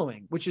the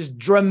following, which is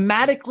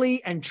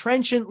dramatically and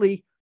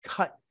trenchantly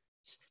cut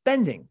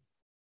spending.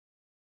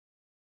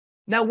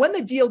 Now, when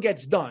the deal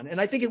gets done, and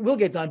I think it will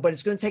get done, but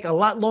it's going to take a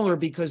lot longer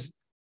because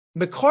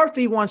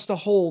McCarthy wants to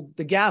hold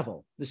the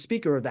gavel, the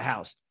Speaker of the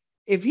House.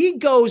 If he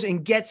goes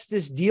and gets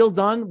this deal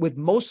done with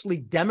mostly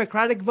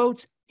Democratic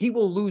votes, he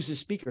will lose his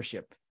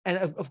speakership. And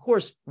of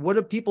course, what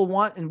do people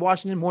want in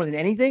Washington more than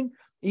anything?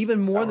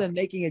 Even more than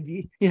making a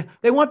deal,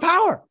 they want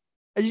power.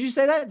 Did you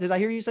say that? Did I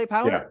hear you say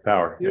power? Yeah,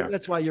 power. Yeah.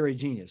 That's why you're a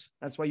genius.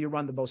 That's why you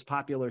run the most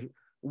popular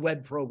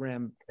web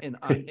program in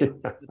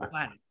the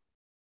planet.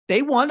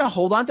 They want to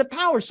hold on to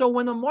power. So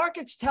when the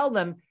markets tell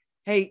them,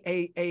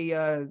 hey,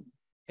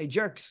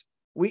 jerks,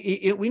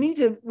 we need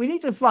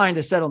to find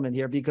a settlement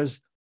here because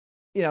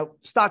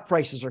stock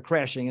prices are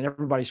crashing and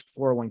everybody's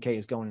 401k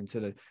is going into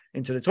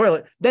the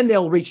toilet, then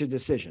they'll reach a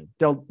decision.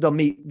 They'll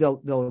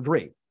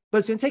agree. But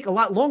it's going to take a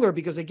lot longer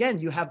because again,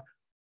 you have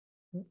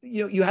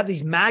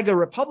these MAGA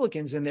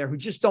Republicans in there who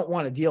just don't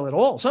want to deal at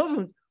all. Some of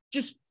them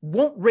just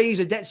won't raise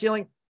a debt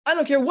ceiling. I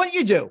don't care what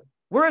you do.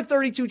 We're at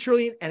 32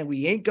 trillion and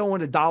we ain't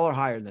going $1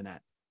 higher than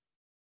that.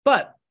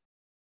 But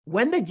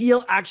when the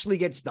deal actually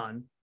gets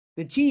done,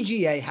 the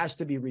TGA has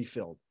to be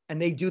refilled.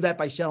 And they do that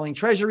by selling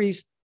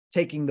treasuries,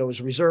 taking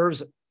those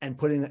reserves and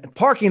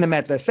parking them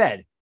at the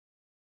Fed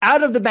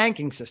out of the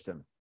banking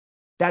system.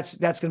 That's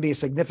going to be a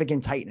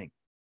significant tightening.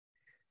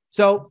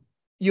 So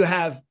you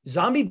have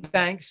zombie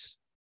banks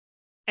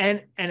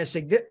and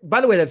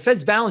by the way, the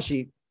Fed's balance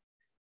sheet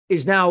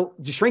is now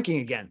shrinking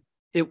again.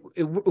 It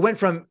went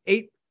from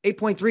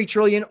 8.3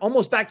 trillion,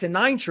 almost back to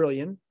 9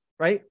 trillion,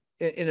 right?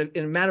 In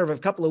a matter of a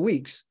couple of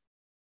weeks,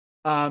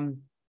 8.7,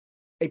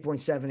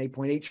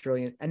 8.8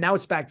 trillion. And now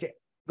it's back to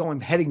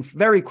heading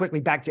very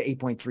quickly back to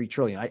 8.3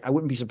 trillion. I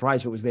wouldn't be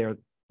surprised if it was there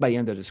by the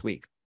end of this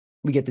week.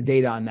 We get the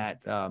data on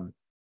that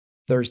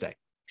Thursday.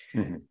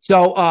 Mm-hmm.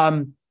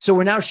 So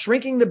we're now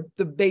shrinking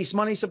the base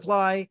money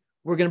supply.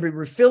 We're going to be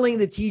refilling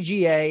the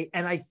TGA.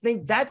 And I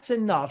think that's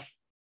enough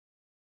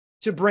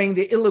to bring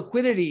the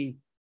illiquidity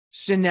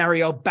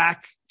scenario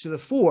back to the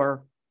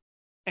fore.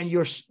 And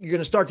you're going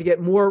to start to get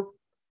more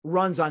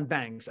runs on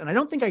banks. And I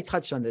don't think I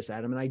touched on this,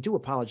 Adam, and I do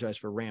apologize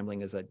for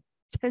rambling as I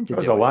tend to do.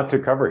 There's a lot to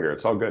cover here.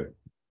 It's all good.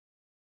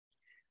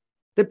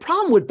 The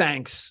problem with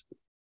banks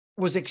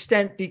was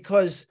extent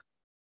because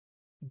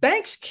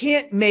banks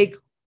can't make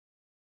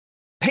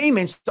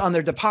payments on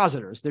their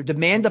depositors, their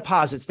demand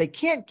deposits. They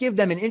can't give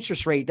them an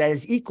interest rate that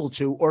is equal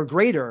to or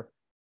greater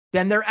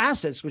than their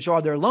assets, which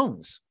are their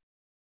loans.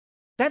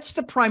 That's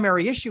the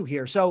primary issue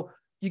here. So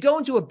you go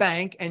into a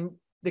bank and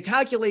the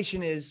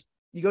calculation is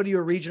you go to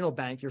your regional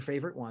bank, your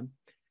favorite one,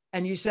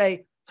 and you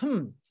say,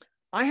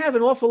 I have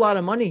an awful lot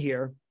of money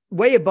here,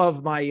 way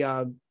above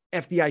my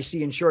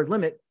FDIC insured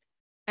limit.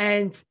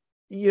 And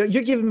you're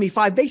giving me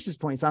 5 basis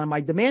points on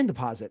my demand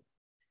deposit.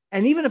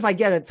 And even if I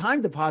get a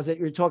time deposit,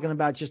 you're talking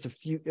about just a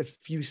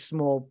few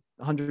small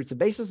hundreds of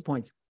basis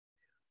points.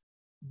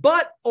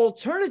 But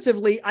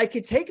alternatively, I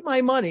could take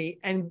my money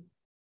and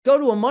go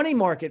to a money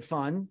market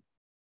fund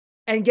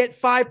and get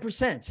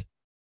 5%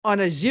 on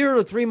a 0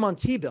 to 3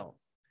 month T-bill.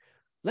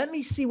 Let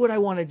me see what I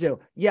want to do.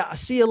 Yeah, I'll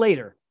see you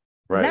later.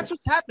 Right. And that's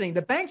what's happening.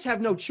 The banks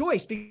have no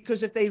choice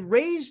because if they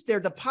raise their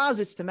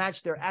deposits to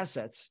match their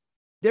assets,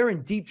 they're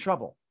in deep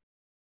trouble.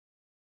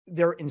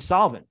 They're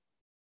insolvent.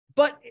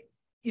 But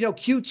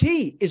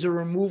QT is a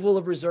removal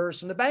of reserves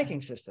from the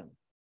banking system.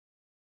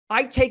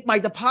 I take my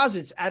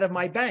deposits out of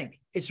my bank.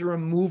 It's a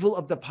removal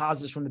of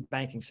deposits from the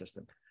banking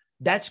system.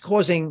 That's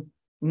causing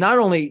not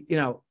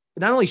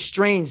only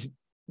strains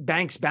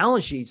banks'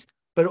 balance sheets,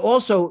 but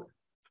also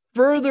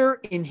further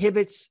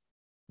inhibits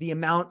the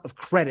amount of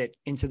credit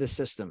into the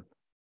system.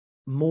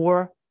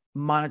 More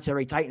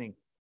monetary tightening.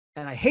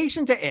 And I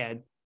hasten to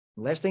add,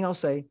 last thing I'll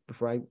say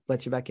before I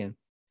let you back in,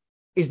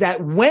 is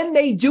that when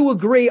they do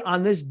agree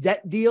on this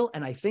debt deal,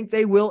 and I think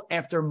they will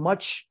after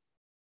much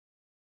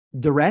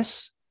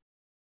duress,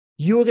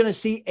 you're going to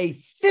see a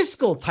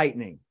fiscal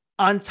tightening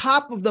on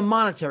top of the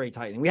monetary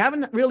tightening. We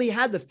haven't really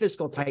had the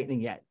fiscal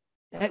tightening yet.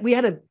 We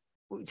had a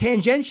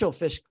tangential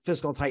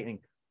fiscal tightening,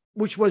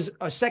 which was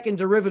a second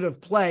derivative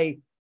play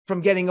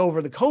from getting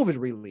over the COVID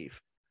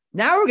relief.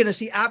 Now we're going to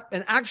see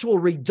an actual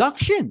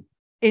reduction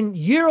in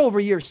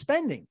year-over-year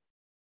spending.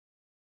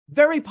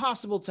 Very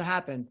possible to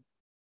happen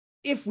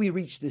if we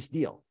reach this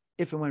deal,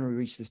 if and when we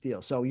reach this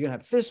deal. So you're going to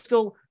have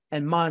fiscal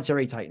and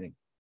monetary tightening.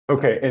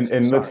 Okay,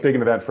 and let's dig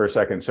into that for a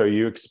second. So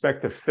you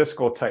expect the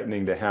fiscal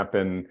tightening to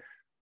happen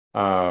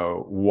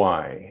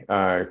Why?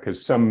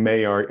 Because some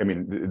may are, I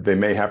mean, they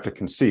may have to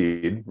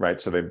concede, right?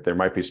 So there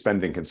might be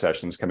spending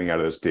concessions coming out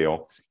of this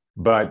deal.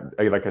 But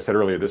like I said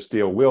earlier, this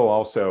deal will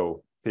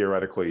also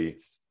theoretically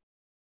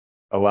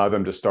allow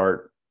them to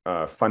start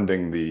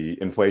funding the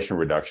Inflation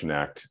Reduction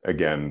Act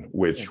again,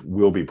 which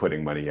will be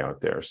putting money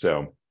out there.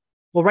 So,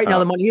 well, right now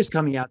the money is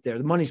coming out there.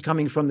 The money's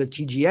coming from the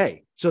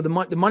TGA, so the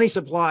money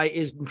supply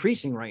is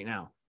increasing right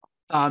now.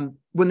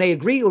 When they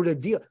agree to the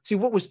deal, see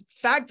what was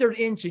factored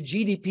into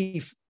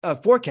GDP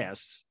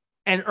forecasts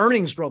and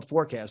earnings growth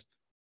forecast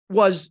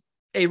was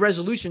a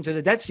resolution to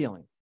the debt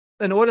ceiling,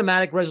 an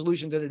automatic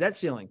resolution to the debt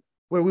ceiling,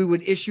 where we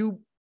would issue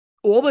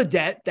all the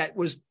debt that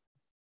was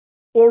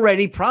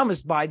already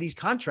promised by these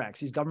contracts,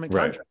 these government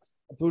contracts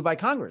approved by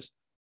Congress.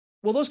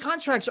 Well, those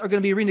contracts are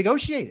going to be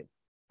renegotiated,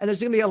 and there's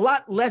going to be a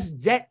lot less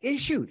debt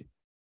issued.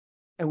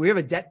 And we have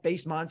a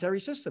debt-based monetary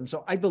system.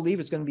 So I believe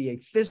it's going to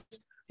be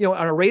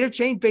on a rate of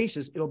change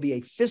basis, it'll be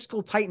a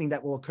fiscal tightening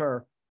that will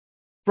occur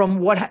from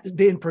what has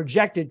been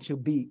projected to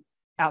be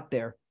out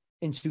there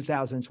in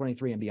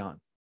 2023 and beyond.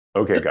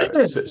 Okay, got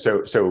it.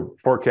 So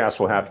forecasts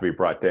will have to be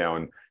brought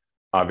down.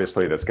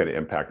 Obviously, that's going to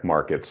impact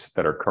markets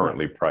that are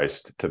currently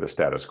priced to the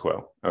status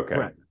quo. Okay,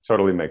 correct.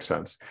 Totally makes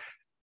sense.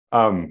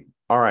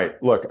 All right,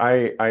 look,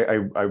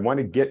 I want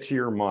to get to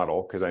your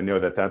model because I know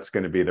that's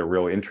going to be the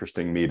real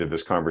interesting meat of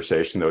this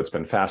conversation, though it's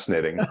been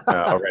fascinating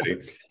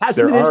already.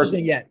 Hasn't been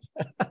interesting yet.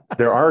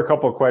 There are a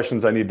couple of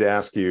questions I need to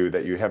ask you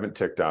that you haven't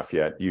ticked off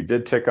yet. You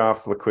did tick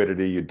off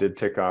liquidity. You did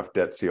tick off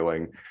debt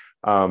ceiling.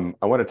 I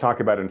want to talk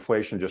about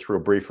inflation just real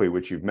briefly,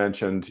 which you've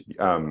mentioned.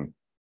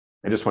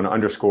 I just want to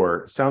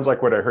underscore, sounds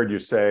like what I heard you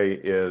say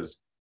is,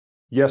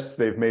 yes,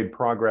 they've made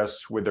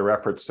progress with their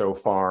efforts so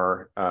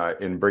far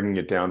in bringing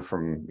it down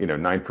from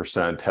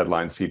 9%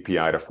 headline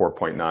CPI to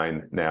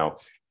 4.9 now.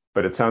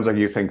 But it sounds like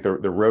you think the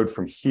road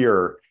from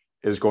here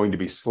is going to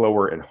be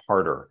slower and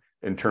harder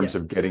in terms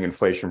of getting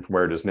inflation from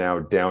where it is now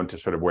down to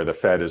sort of where the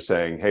Fed is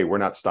saying, hey, we're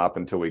not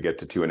stopping until we get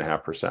to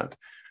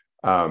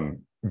 2.5%.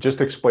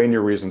 Just explain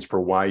your reasons for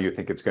why you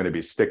think it's going to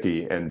be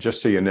sticky. And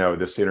just so you know,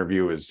 this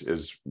interview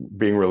is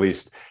being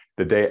released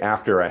the day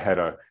after I had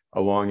a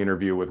long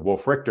interview with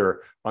Wolf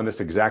Richter on this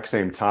exact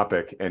same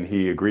topic, and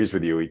he agrees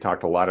with you. He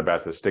talked a lot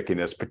about the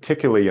stickiness,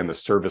 particularly in the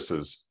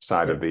services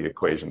side of the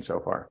equation so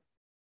far.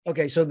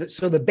 Okay, so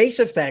the base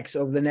effects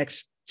over the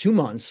next 2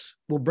 months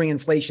will bring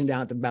inflation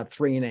down to about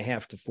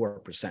 3.5% to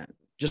 4%,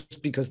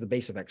 just because the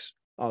base effects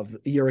of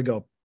a year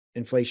ago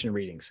inflation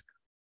readings.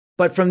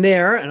 But from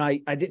there, and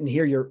I didn't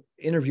hear your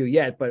interview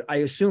yet, but I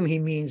assume he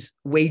means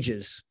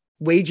wages.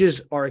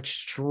 Wages are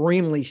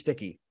extremely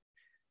sticky,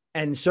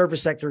 and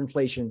service sector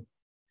inflation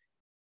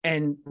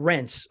and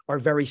rents are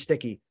very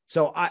sticky.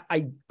 So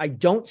I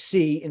don't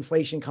see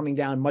inflation coming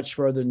down much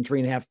further than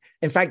 3.5.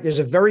 In fact, there's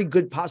a very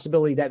good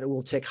possibility that it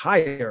will tick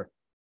higher,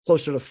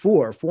 closer to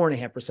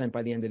 4.5%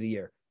 by the end of the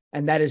year.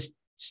 And that is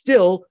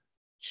still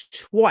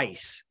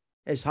twice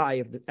as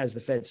high as the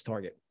Fed's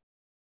target.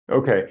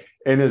 Okay.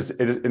 And is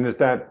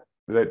that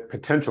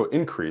potential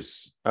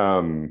increase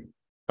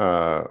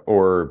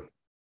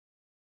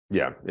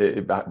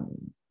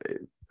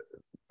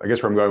I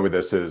guess where I'm going with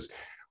this is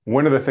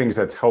one of the things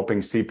that's helping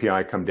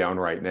CPI come down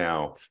right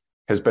now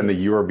has been the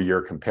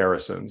year-over-year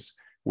comparisons,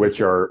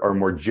 which are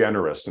more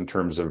generous in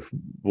terms of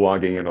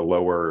logging in a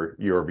lower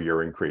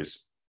year-over-year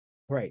increase.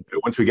 Right.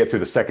 But once we get through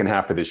the second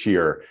half of this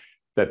year,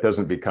 that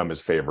doesn't become as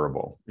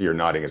favorable. You're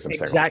nodding as I'm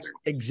saying.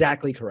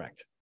 Exactly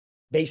correct.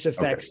 Base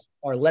effects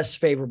are less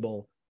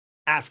favorable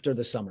after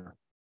the summer.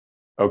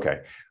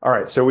 Okay. All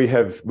right. So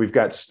we've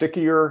got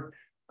stickier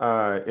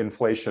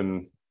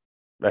inflation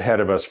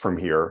ahead of us from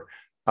here.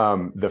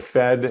 The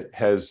Fed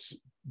has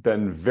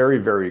been very,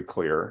 very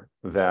clear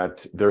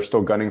that they're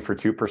still gunning for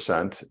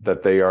 2%,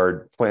 that they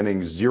are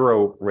planning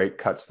 0 rate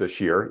cuts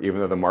this year, even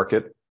though the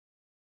market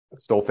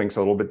still thinks a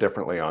little bit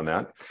differently on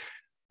that.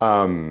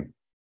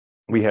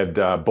 We had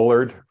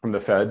Bullard from the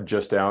Fed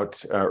just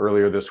out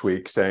earlier this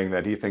week saying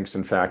that he thinks,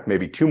 in fact,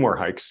 maybe 2 more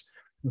hikes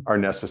are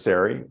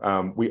necessary.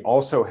 We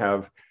also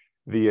have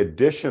the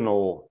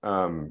additional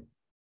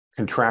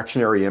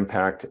contractionary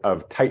impact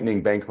of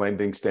tightening bank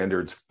lending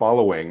standards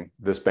following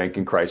this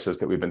banking crisis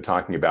that we've been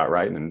talking about,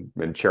 right?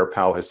 And Chair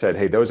Powell has said,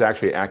 hey, those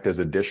actually act as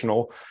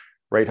additional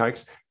rate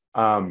hikes.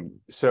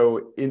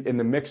 So in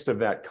the midst of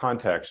that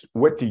context,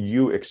 what do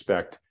you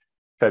expect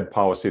Fed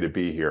policy to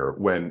be here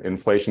when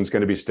inflation is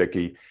going to be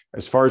sticky?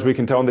 As far as we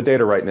can tell in the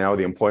data right now,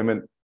 the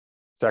employment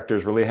sector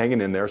is really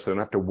hanging in there, so they don't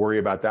have to worry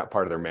about that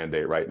part of their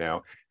mandate right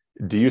now.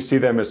 Do you see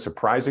them as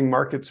surprising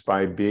markets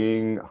by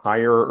being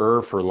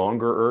higher for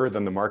longer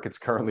than the market's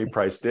currently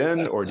priced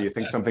in? Or do you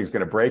think something's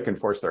going to break and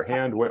force their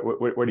hand? What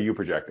are you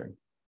projecting?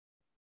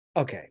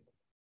 Okay.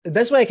 The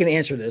best way I can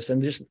answer this,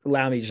 and just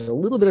allow me just a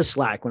little bit of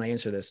slack when I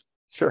answer this.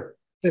 Sure.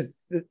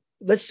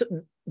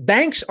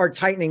 Banks are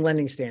tightening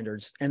lending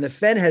standards, and the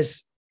Fed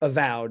has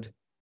avowed,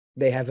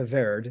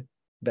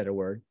 better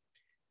word,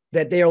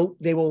 that they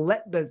will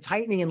let the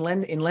tightening in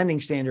lending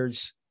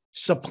standards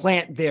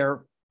supplant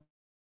their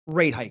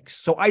rate hikes.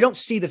 So I don't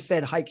see the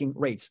Fed hiking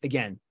rates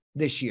again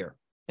this year.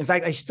 In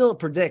fact, I still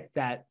predict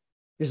that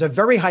there's a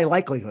very high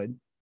likelihood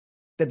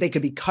that they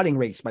could be cutting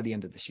rates by the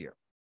end of this year.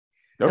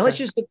 Okay. And let's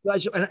just,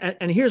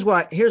 and here's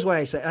why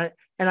I say,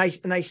 and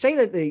I say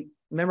that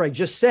remember I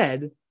just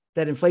said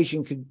that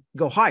inflation could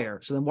go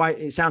higher. So then why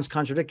it sounds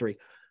contradictory,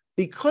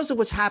 because of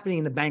what's happening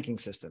in the banking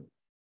system.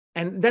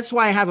 And that's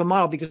why I have a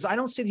model, because I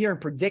don't sit here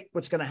and predict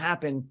what's going to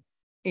happen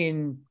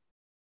in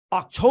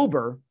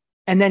October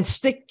and then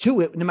stick to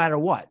it no matter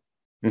what.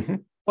 Mm-hmm.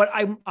 But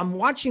I'm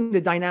watching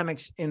the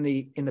dynamics in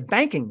the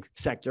banking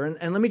sector.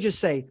 And let me just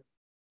say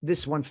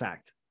this one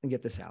fact and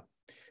get this out.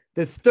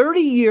 The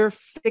 30-year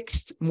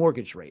fixed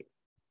mortgage rate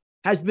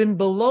has been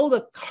below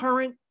the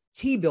current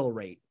T-bill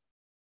rate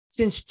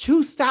since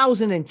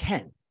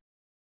 2010.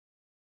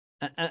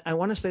 I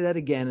want to say that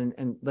again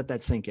and let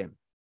that sink in.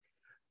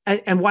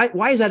 And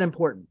why is that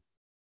important?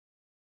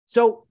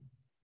 So,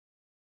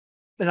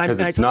 because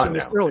it's not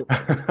now. Earlier.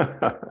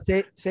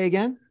 say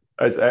again.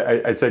 I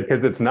said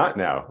because it's not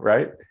now,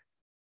 right?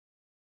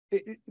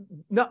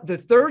 No, the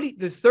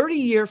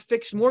 30-year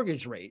fixed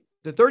mortgage rate.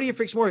 The 30-year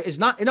fixed mortgage is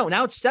not. No,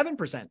 now it's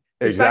 7%.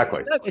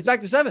 Exactly. It's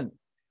back to 7.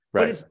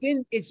 Right.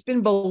 But it's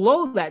been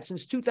below that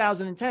since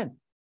 2010.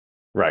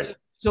 Right.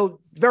 So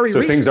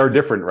recently, things are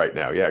different right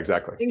now. Yeah,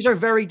 exactly. Things are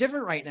very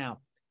different right now.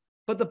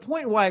 But the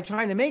point why I'm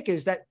trying to make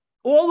is that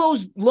all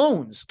those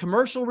loans,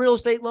 commercial real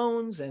estate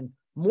loans and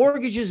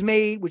mortgages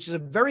made, which is a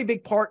very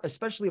big part,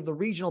 especially of the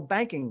regional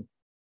banking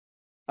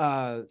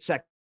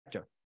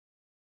sector,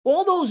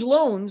 all those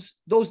loans,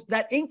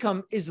 that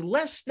income is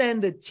less than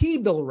the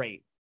T-bill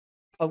rate,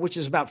 which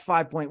is about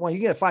 5.1. You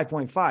get a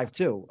 5.5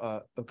 too,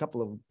 a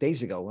couple of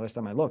days ago, last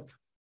time I looked,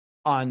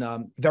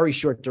 on very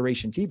short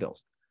duration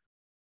T-bills.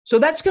 So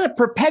that's going to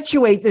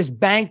perpetuate this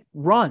bank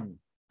run.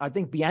 I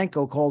think Jim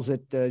Bianco calls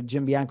it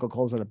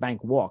a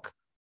bank walk.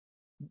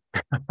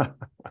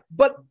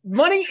 But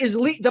money is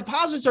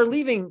deposits are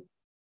leaving.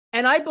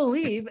 And I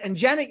believe, and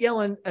Janet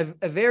Yellen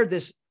averred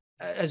this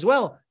as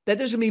well, that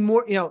there's going to be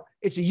more,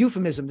 it's a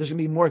euphemism. There's going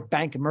to be more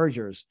bank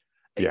mergers.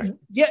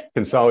 Yeah.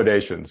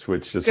 Consolidations,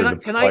 which is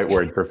the polite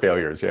word for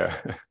failures. Yeah.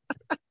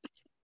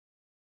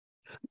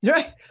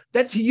 Right.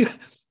 That's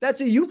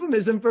a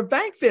euphemism for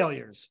bank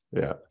failures.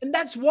 Yeah. And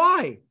that's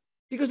why,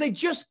 because they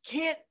just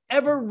can't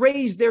ever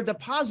raise their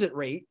deposit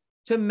rate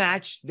to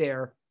match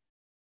their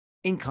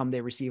income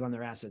they receive on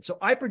their assets. So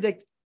I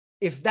predict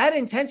if that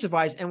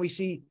intensifies and we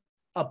see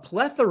a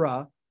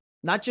plethora,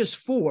 not just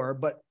 4,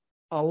 but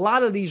a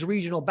lot of these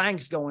regional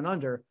banks going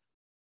under,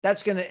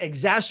 that's going to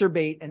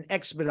exacerbate and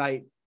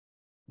expedite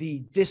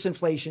the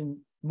disinflation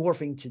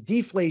morphing to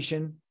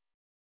deflation,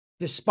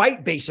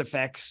 despite base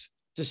effects,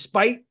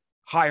 despite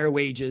higher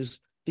wages,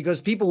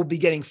 because people will be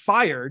getting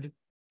fired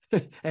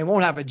and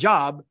won't have a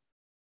job.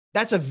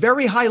 That's a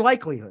very high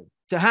likelihood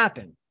to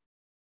happen.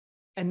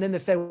 And then the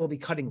Fed will be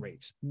cutting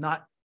rates,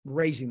 not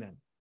raising them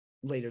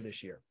later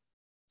this year.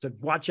 So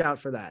watch out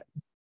for that.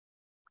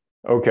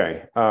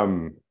 Okay.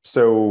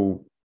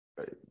 So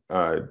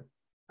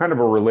kind of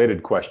a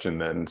related question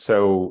then.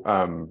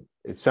 So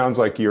it sounds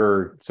like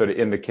you're sort of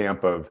in the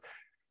camp of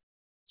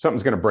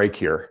something's going to break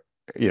here,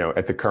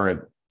 at the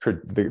current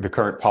the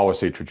current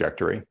policy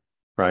trajectory,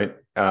 right?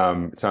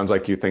 It sounds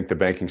like you think the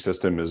banking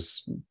system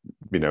is,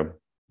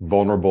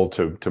 vulnerable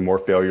to more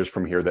failures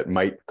from here that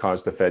might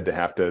cause the Fed to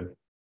have to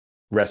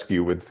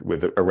rescue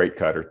with a rate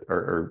cut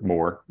or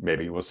more.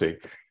 Maybe we'll see.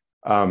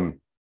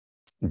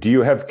 Do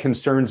you have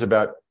concerns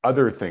about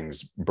other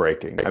things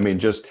breaking? I mean,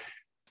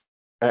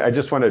 I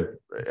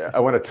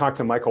want to talk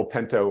to Michael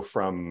Pento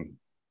from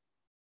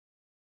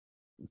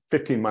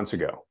 15 months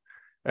ago.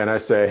 And I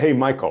say, hey,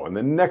 Michael, in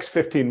the next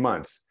 15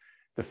 months,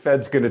 the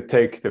Fed's going to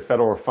take the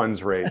federal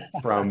funds rate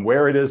from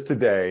where it is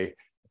today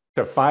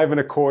to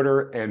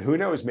 5.25, and who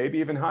knows, maybe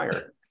even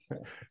higher.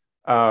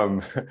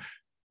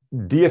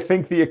 Do you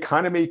think the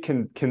economy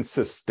can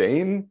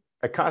sustain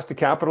a cost of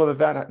capital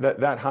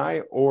that high?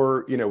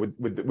 Or,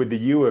 would the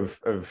you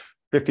of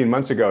 15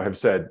 months ago have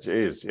said,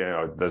 geez,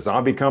 the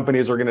zombie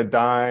companies are going to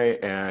die,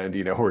 and,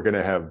 we're going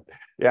to have,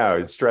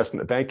 it's stress in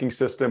the banking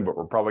system, but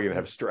we're probably going to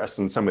have stress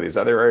in some of these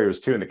other areas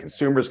too, and the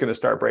consumer is going to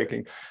start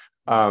breaking.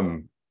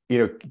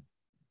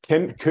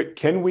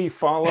 Can we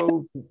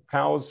follow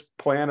Powell's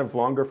plan of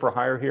longer for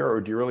higher here, or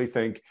do you really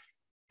think,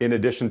 in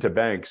addition to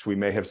banks, we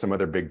may have some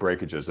other big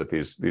breakages at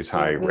these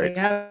high rates?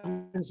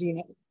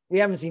 We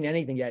haven't seen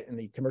anything yet in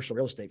the commercial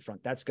real estate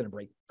front. That's going to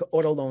break.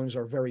 Auto loans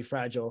are very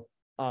fragile.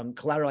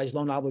 Collateralized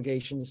loan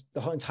obligations,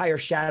 the whole entire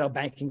shadow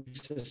banking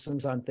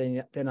systems on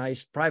thin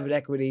ice, private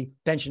equity,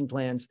 pension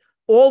plans,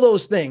 all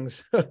those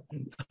things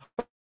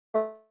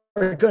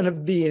are going to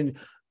be in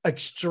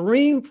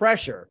extreme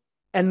pressure.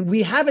 And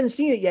we haven't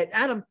seen it yet.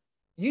 Adam,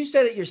 you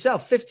said it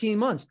yourself, 15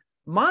 months.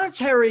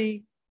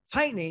 Monetary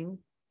tightening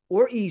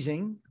or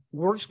easing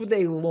works with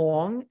a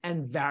long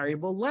and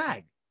variable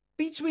lag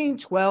between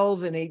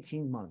 12 and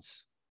 18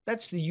 months.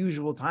 That's the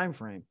usual time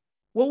frame.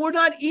 Well, we're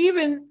not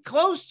even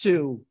close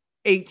to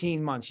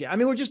 18 months yet. I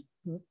mean, we're just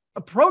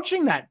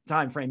approaching that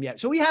time frame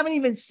yet. So we haven't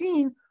even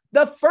seen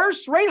the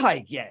first rate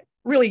hike yet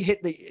really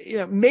hit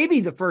the, maybe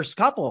the first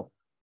couple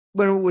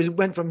when it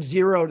went from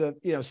 0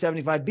 to,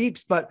 75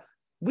 beeps, but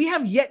we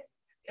have yet,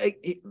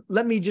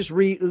 let me just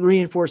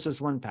reinforce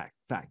this one fact.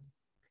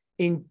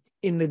 In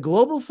the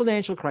global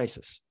financial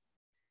crisis,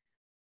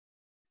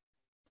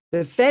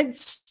 the Fed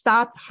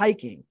stopped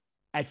hiking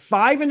at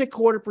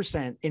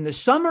 5.25% in the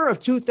summer of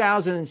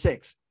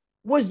 2006.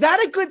 Was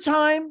that a good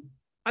time?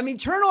 I mean,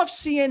 turn off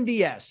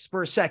CNBS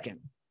for a second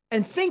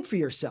and think for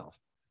yourself.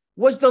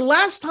 Was the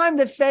last time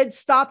the Fed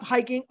stopped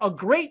hiking a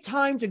great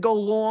time to go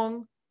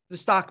long the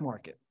stock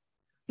market?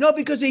 No,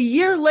 because a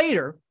year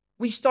later,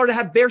 we started to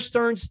have Bear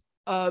Stearns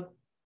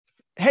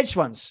hedge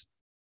funds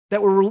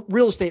that were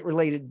real estate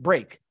related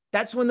break.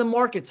 That's when the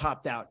market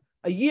topped out.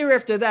 A year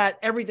after that,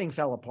 everything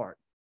fell apart.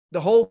 The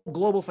whole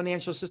global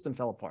financial system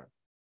fell apart.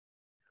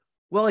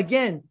 Well,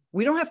 again,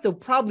 we don't have to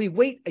probably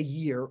wait a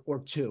year or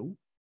two.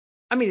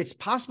 I mean, it's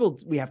possible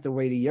we have to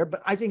wait a year,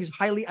 but I think it's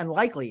highly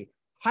unlikely,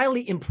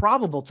 highly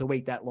improbable to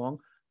wait that long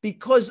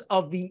because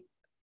of the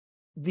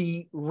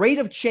rate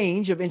of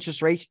change of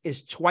interest rates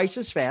is twice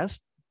as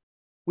fast.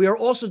 We are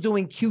also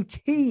doing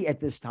QT at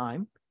this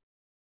time,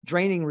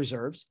 draining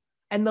reserves,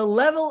 and the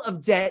level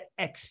of debt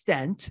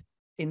extent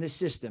in the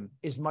system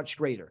is much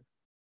greater.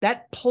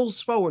 That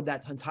pulls forward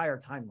that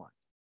entire timeline.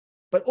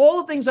 But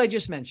all the things I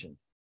just mentioned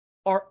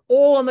are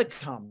all on the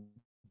come.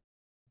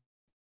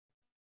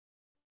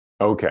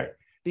 Okay.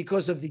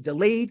 Because of the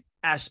delayed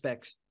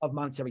aspects of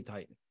monetary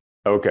tightening.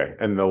 Okay,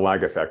 and the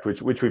lag effect,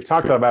 which we've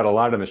talked about a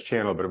lot on this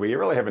channel, but we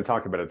really haven't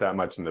talked about it that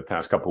much in the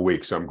past couple of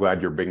weeks. So I'm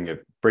glad you're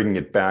bringing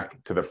it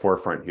back to the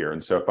forefront here.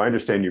 And so if I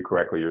understand you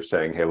correctly, you're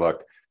saying, hey,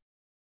 look,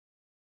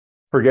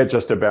 forget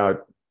just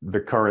about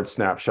the current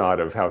snapshot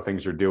of how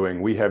things are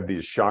doing. We have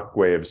these shock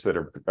waves that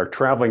are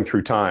traveling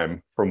through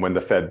time from when the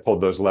Fed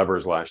pulled those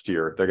levers last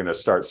year. They're going to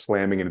start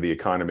slamming into the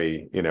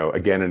economy,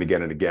 again and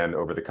again and again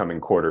over the coming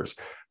quarters.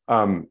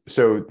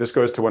 So this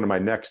goes to one of my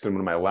next and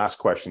one of my last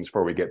questions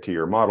before we get to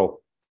your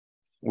model,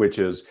 which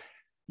is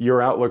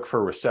your outlook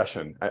for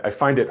recession. I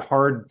find it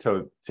hard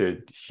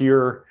to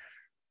hear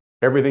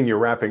everything you're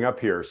wrapping up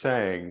here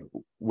saying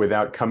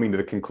without coming to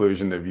the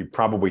conclusion that you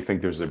probably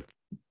think there's a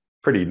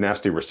pretty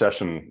nasty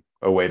recession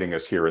awaiting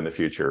us here in the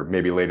future,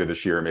 maybe later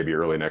this year, maybe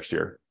early next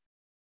year.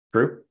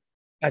 True?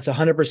 That's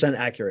 100%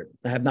 accurate.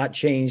 I have not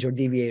changed or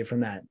deviated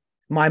from that.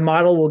 My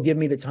model will give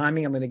me the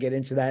timing. I'm going to get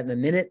into that in a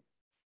minute.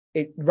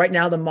 Right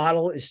now, the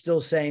model is still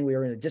saying we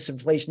are in a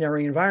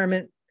disinflationary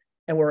environment,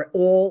 and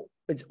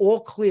it's all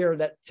clear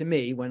that to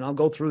me, when I'll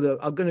go through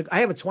I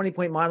have a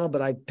 20-point model,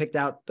 but I picked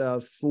out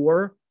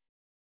 4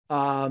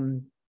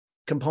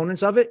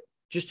 components of it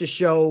just to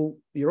show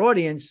your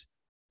audience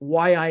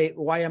why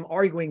I'm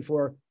arguing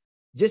for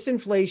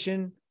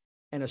disinflation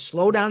and a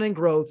slowdown in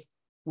growth,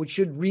 which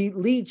should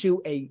lead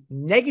to a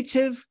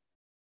negative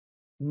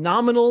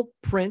nominal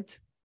print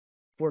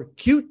for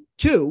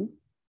Q2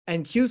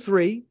 and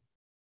Q3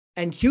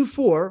 and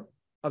Q4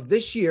 of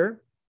this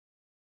year,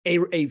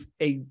 a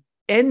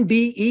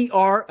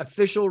NBER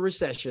official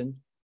recession,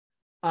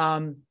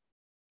 and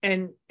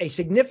a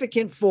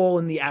significant fall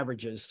in the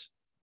averages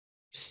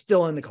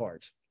still in the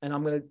cards. And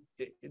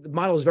the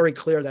model is very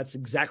clear. That's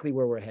exactly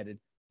where we're headed.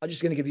 I'm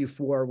just going to give you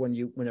 4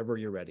 whenever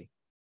you're ready.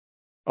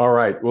 All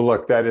right. Well,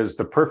 look, that is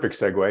the perfect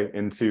segue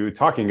into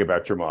talking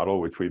about your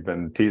model, which we've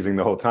been teasing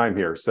the whole time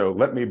here. So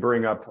let me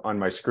bring up on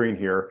my screen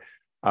here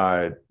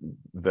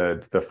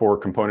the 4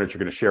 components you're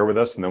going to share with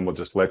us, and then we'll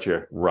just let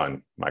you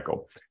run,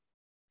 Michael.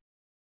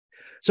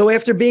 So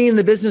after being in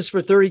the business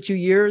for 32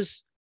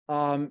 years,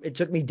 it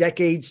took me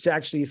decades to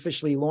actually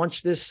officially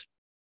launch this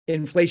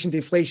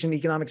inflation-deflation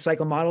economic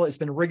cycle model. It's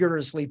been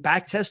rigorously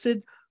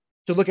back-tested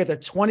to look at the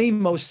 20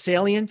 most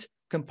salient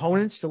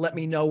components to let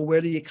me know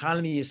where the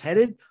economy is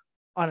headed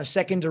on a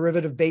second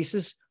derivative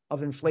basis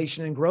of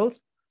inflation and growth.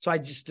 So I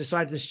just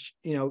decided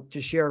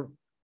to share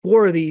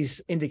 4 of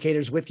these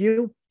indicators with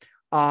you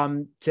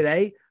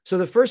today. So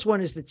the first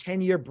one is the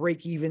 10-year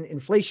break-even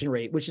inflation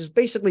rate, which is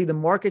basically the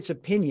market's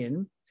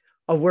opinion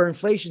of where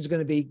inflation is going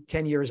to be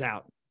 10 years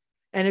out.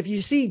 And if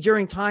you see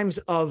during times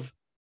of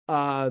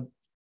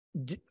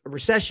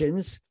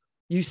recessions,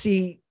 you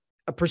see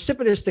a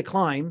precipitous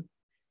decline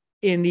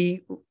in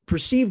the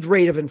perceived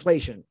rate of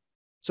inflation.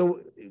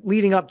 So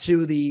leading up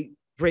to the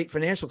great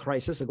financial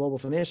crisis, the global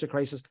financial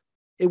crisis,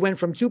 it went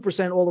from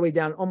 2% all the way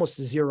down almost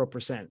to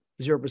 0%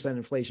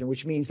 inflation,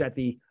 which means that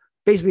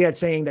basically that's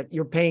saying that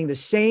you're paying the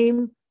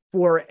same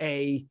for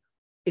a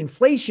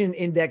inflation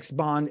index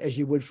bond as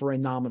you would for a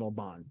nominal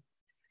bond.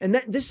 And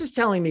this is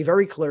telling me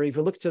very clearly, if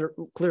you look to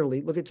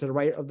the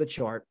right of the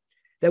chart,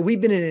 that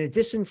we've been in a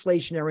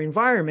disinflationary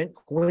environment,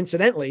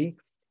 coincidentally,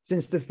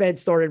 since the Fed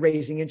started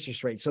raising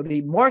interest rates. So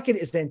the market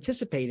is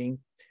anticipating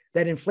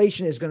that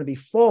inflation is going to be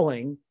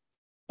falling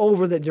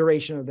over the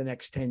duration of the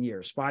next 10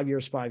 years, 5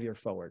 years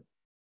forward.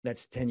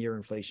 That's 10-year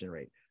inflation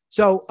rate.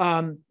 So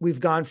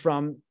we've gone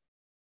from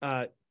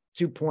I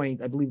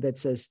believe that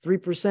says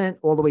 3%,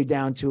 all the way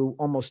down to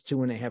almost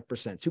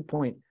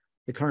 2.5%.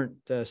 The current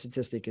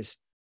statistic is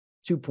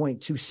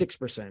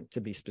 2.26%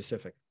 to be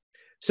specific.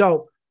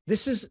 So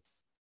this is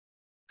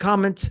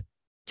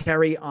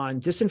commentary on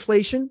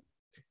disinflation,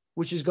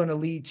 which is going to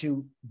lead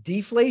to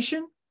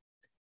deflation.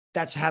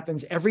 That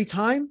happens every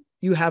time.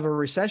 you have a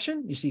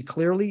recession. You see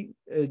clearly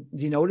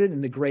denoted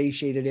in the gray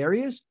shaded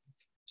areas.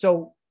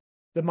 So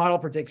the model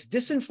predicts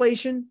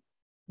disinflation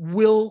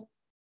will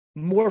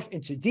morph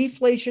into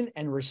deflation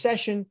and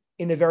recession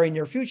in the very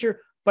near future.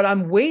 But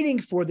I'm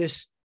waiting for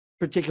this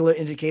particular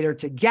indicator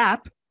to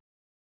gap,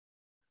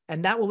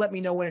 and that will let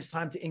me know when it's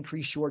time to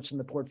increase shorts in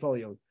the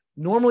portfolio.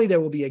 Normally, there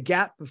will be a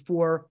gap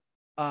before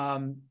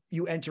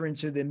you enter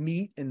into the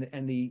meat and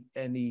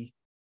the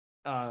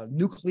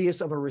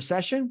nucleus of a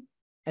recession,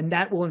 and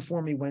that will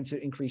inform me when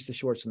to increase the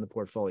shorts in the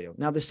portfolio.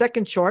 Now, the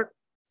second chart,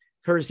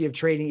 courtesy of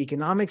Trading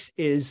Economics,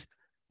 is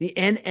the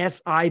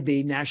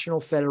NFIB, National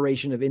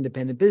Federation of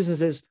Independent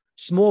Businesses,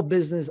 Small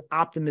Business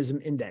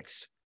Optimism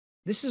Index.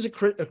 This is a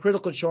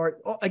critical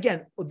chart.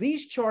 Again,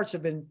 these charts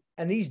have been,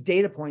 and these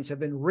data points have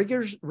been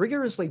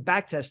rigorously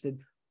backtested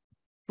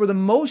for the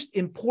most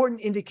important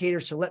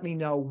indicators to let me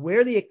know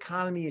where the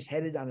economy is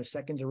headed on a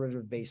second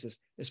derivative basis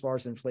as far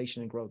as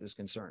inflation and growth is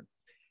concerned.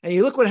 And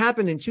you look what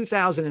happened in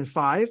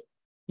 2005,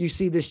 you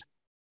see this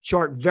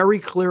chart very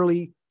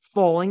clearly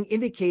falling,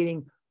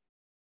 indicating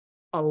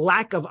a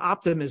lack of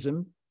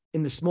optimism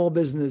in the small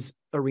business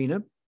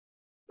arena,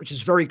 which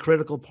is a very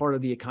critical part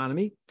of the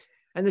economy.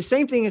 And the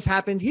same thing has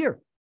happened here.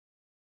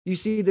 You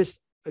see this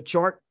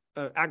chart,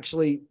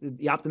 actually,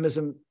 the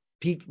optimism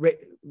peaked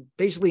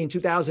basically in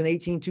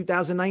 2018,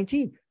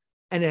 2019.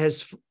 And it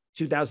has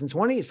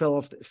 2020, it fell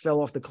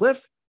off the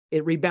cliff.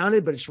 It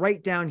rebounded, but it's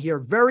right down here,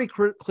 very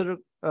critical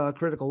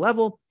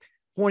level,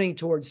 pointing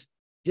towards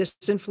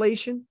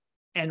disinflation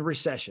and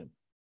recession.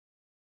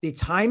 The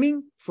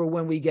timing for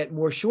when we get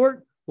more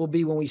short will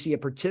be when we see a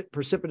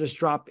precipitous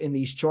drop in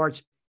these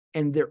charts.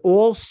 And they're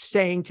all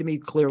saying to me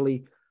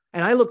clearly,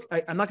 and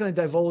I'm not going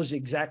to divulge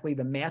exactly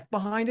the math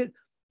behind it,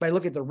 but I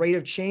look at the rate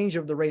of change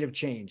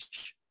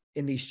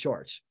in these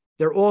charts.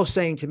 They're all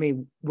saying to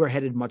me, we're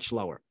headed much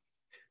lower.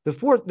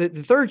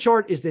 The third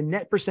chart is the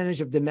net percentage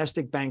of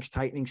domestic banks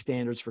tightening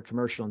standards for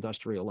commercial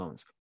industrial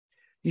loans.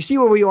 You see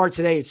where we are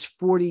today, it's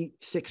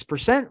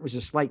 46%, which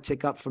is a slight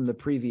tick up from the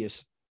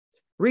previous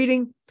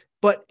reading.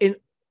 But in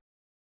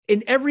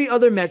every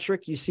other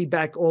metric, you see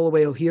back all the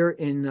way here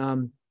in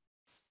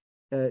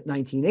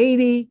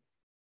 1980,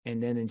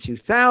 and then in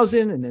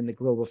 2000, and then the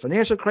global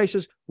financial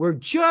crisis, we're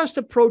just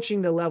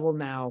approaching the level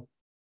now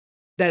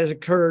that has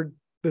occurred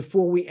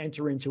before we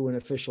enter into an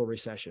official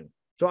recession.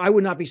 So I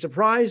would not be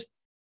surprised.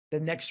 The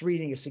next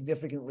reading is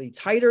significantly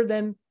tighter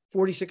than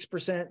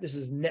 46%. This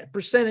is net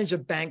percentage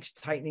of banks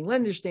tightening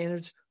lender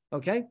standards,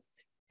 okay?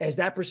 As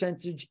that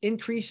percentage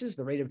increases,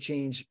 the rate of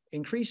change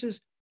increases,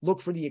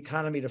 look for the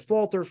economy to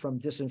falter from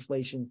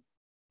disinflation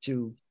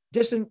to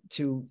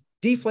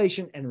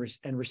deflation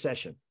and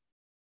recession.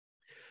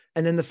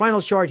 And then the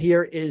final chart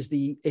here is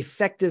the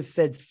effective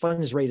Fed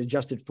funds rate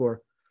adjusted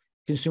for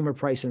consumer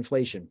price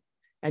inflation.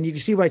 And you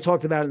can see what I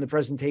talked about in the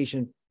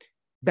presentation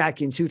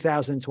back in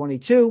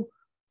 2022.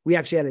 We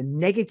actually had a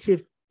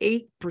negative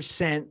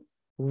 8%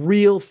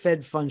 real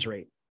Fed funds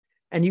rate.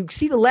 And you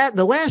see the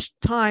last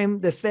time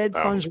the Fed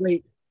funds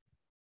rate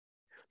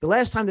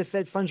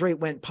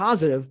went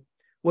positive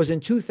was in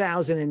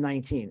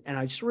 2019. And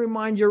I just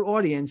remind your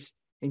audience,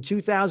 in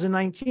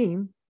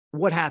 2019,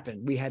 what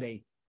happened? We had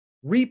a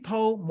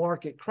repo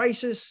market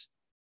crisis.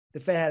 The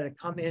Fed had to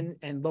come in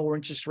and lower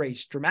interest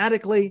rates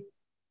dramatically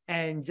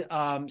and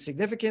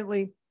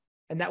significantly.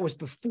 And that was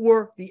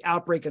before the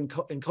outbreak in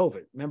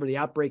COVID. Remember, the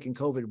outbreak in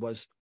COVID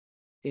was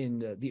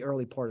in the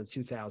early part of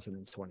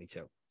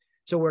 2022.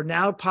 So we're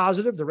now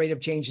positive. The rate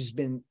of change has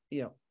been,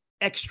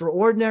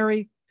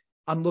 extraordinary.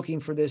 I'm looking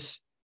for this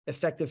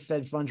effective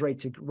Fed funds rate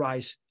to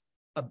rise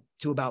up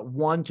to about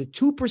 1 to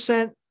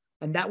 2%.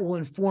 And that will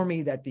inform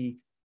me that the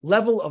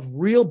level of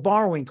real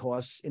borrowing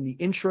costs in the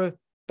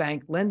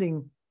intra-bank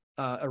lending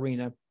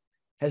arena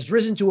has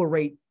risen to a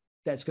rate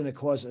that's going to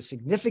cause a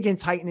significant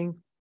tightening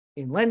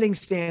in lending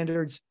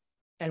standards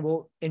and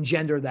will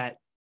engender that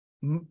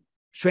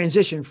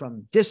transition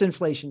from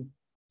disinflation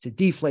to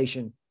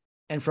deflation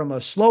and from a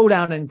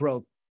slowdown in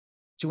growth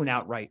to an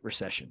outright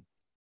recession.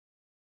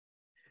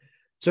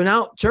 So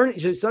now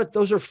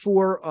those are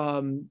four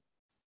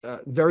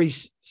very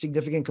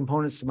significant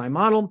components to my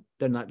model.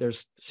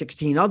 There's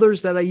 16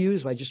 others that I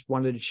use. I just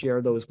wanted to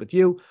share those with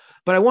you.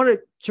 But I want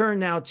to turn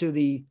now to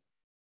the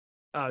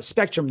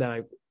spectrum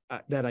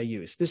that I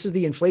use. This is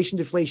the inflation,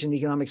 deflation,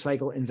 economic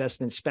cycle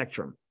investment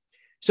spectrum.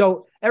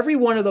 So every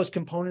one of those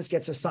components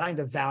gets assigned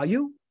a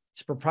value.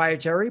 It's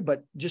proprietary,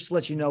 but just to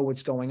let you know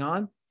what's going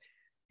on,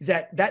 is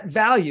that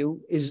value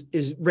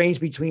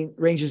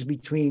ranges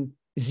between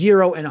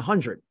 0 and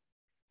 100.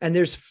 And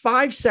there's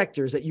 5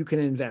 sectors that you can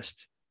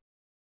invest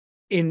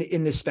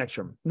in this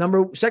spectrum.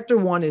 Sector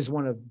 1 is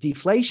one of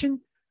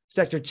deflation.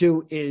 Sector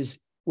 2 is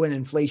when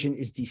inflation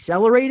is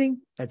decelerating.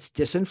 That's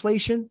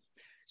disinflation.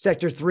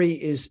 Sector 3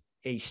 is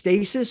a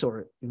stasis,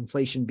 or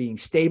inflation being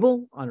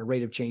stable on a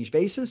rate of change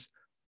basis.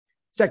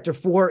 Sector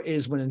 4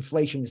 is when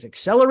inflation is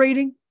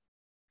accelerating.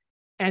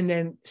 And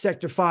then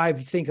sector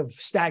 5, think of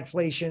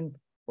stagflation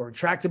or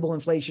intractable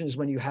inflation, is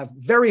when you have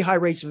very high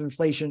rates of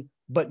inflation,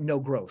 but no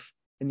growth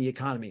in the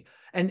economy.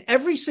 And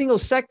every single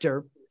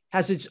sector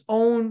has its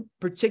own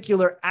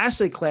particular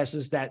asset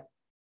classes that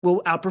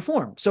will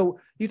outperform. So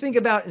you think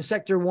about in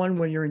sector one,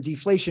 when you're in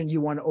deflation, you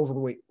want to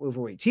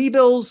overweight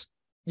T-bills.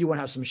 You want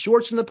to have some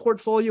shorts in the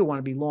portfolio. You want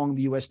to be long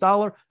the US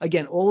dollar.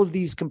 Again, all of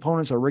these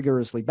components are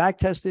rigorously back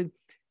tested.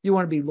 You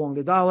want to be long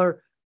the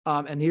dollar.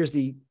 And here's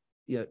the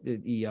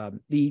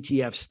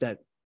ETFs that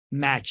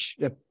match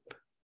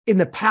in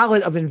the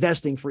palette of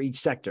investing for each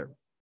sector.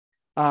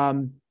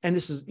 And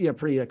this is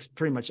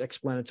pretty much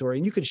explanatory.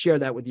 And you can share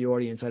that with the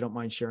audience. I don't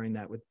mind sharing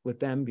that with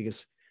them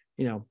because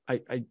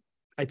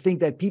I think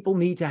that people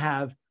need to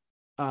have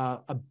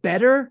a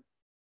better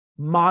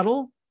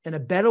model and a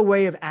better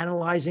way of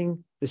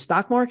analyzing the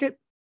stock market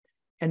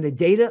and the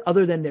data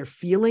other than their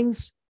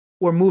feelings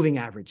or moving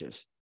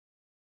averages.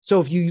 So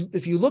if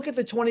you look at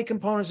the 20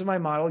 components of my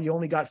model, you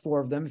only got 4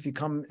 of them. If you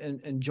come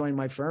and join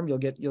my firm, you'll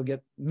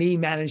get me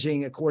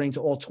managing according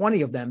to all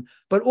 20 of them.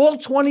 But all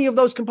 20 of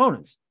those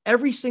components,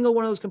 every single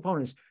one of those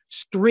components,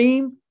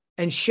 scream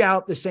and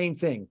shout the same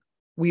thing.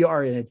 We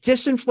are in a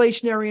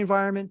disinflationary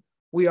environment.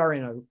 We are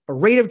in a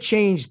rate of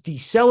change,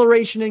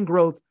 deceleration in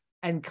growth,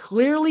 and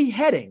clearly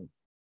heading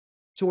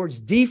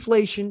towards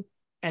deflation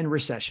and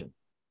recession.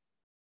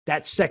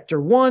 That's sector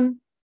one,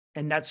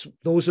 and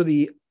those are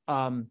the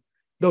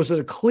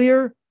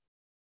clear,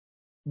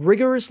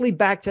 rigorously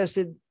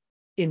backtested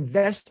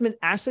investment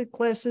asset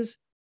classes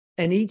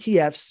and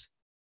ETFs,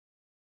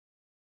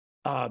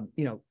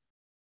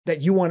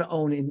 that you want to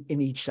own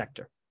in each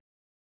sector.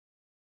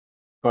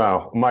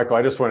 Wow, Michael,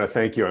 I just want to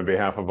thank you on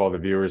behalf of all the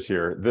viewers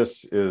here.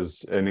 This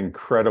is an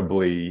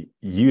incredibly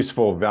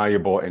useful,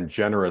 valuable, and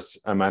generous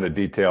amount of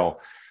detail.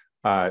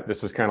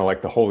 This is kind of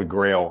like the holy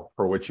grail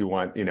for what you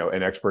want,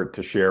 an expert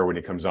to share when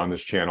he comes on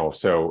this channel.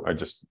 So I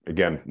just,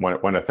 again,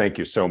 want to thank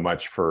you so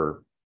much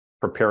for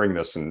preparing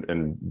this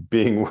and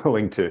being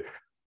willing to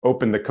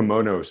open the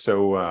kimono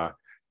so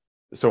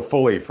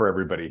fully for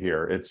everybody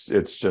here.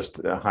 It's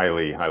just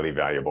highly, highly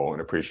valuable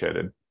and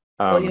appreciated.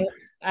 Well,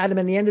 Adam,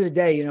 in the end of the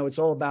day, it's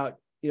all about,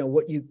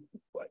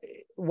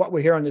 what we're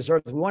here on this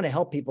earth. We want to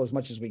help people as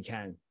much as we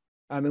can.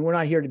 I mean, we're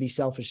not here to be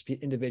selfish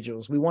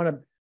individuals. We want to,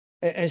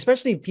 and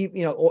especially people,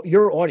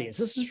 your audience.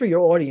 This is for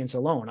your audience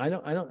alone. I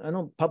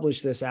don't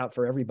publish this out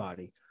for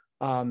everybody.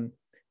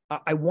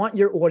 I want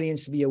your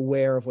audience to be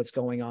aware of what's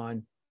going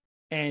on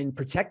and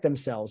protect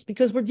themselves,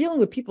 because we're dealing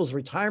with people's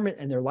retirement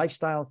and their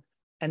lifestyle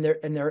and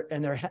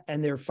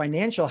their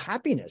financial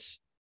happiness,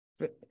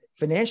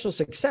 financial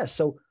success.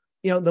 So,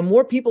 the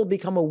more people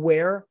become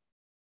aware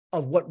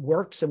of what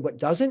works and what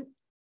doesn't,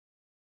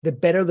 the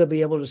better they'll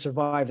be able to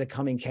survive the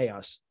coming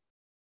chaos.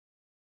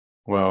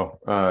 Well,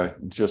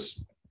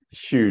 just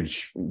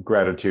huge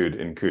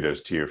gratitude and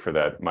kudos to you for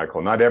that,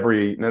 Michael. Not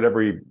every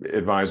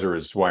advisor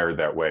is wired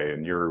that way,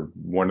 and you're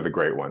one of the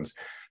great ones.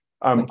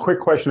 Quick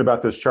question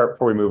about this chart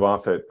before we move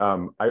off it.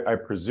 I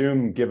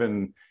presume,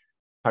 given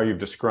how you've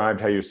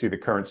described how you see the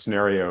current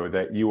scenario,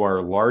 that you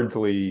are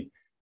largely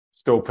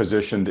still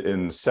positioned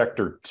in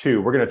sector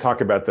 2. We're going to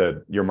talk about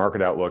your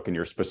market outlook and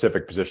your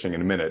specific positioning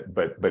in a minute,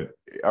 but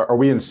are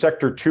we in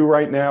sector 2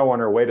 right now on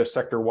our way to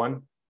sector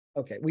 1?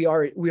 Okay, we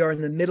are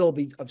in the middle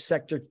of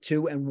sector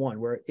 2 and 1.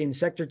 We're in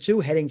sector 2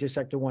 heading to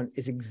sector 1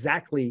 is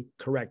exactly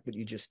correct what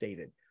you just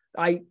stated.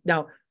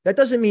 Now that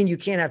doesn't mean you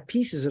can't have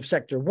pieces of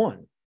sector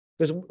 1,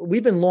 because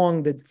we've been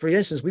long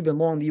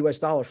the US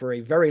dollar for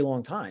a very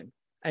long time,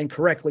 and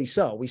correctly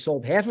so. We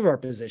sold half of our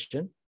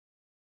position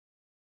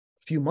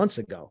a few months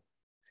ago,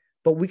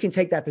 but we can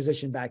take that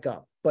position back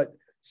up. But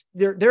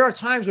there are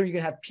times where you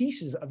can have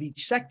pieces of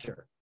each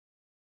sector.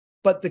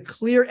 But the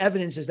clear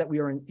evidence is that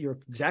you're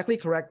exactly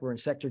correct. We're in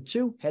sector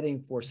 2,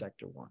 heading for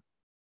sector 1.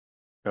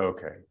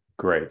 Okay,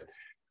 great.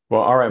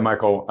 Well, all right,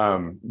 Michael,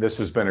 this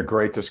has been a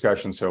great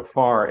discussion so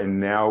far. And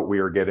now we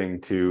are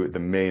getting to the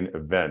main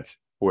event,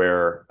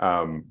 where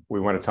we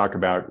want to talk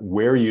about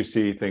where you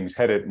see things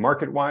headed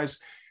market-wise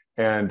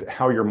and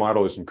how your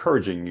model is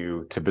encouraging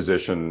you to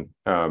position,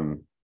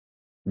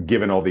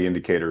 given all the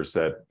indicators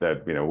that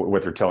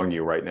what they're telling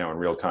you right now in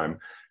real time.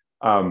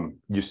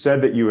 You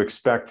said that you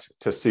expect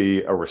to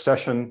see a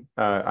recession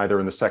either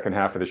in the second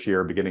half of this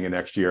year, beginning of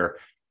next year.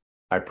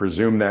 I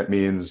presume that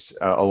means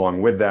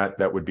along with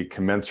that would be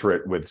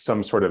commensurate with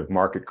some sort of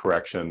market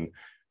correction.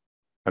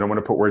 I don't want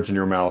to put words in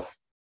your mouth.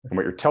 And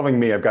what you're telling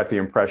me, I've got the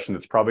impression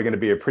it's probably going to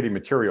be a pretty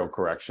material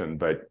correction,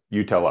 but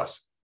you tell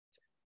us.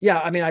 Yeah,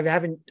 I mean, I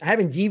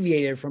haven't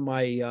deviated from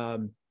my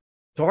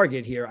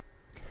target here.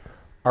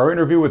 Our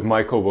interview with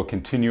Michael will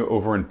continue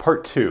over in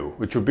part 2,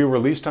 which will be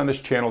released on this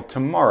channel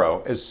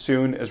tomorrow as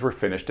soon as we're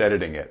finished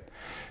editing it.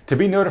 To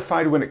be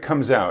notified when it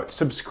comes out,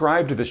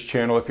 subscribe to this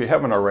channel if you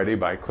haven't already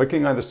by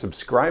clicking on the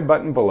subscribe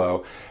button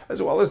below,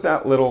 as well as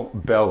that little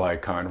bell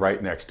icon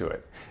right next to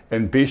it.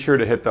 And be sure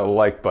to hit the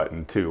like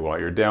button too while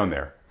you're down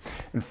there.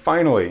 And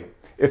finally,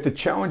 if the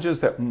challenges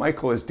that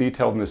Michael has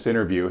detailed in this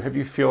interview have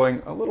you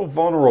feeling a little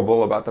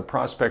vulnerable about the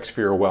prospects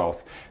for your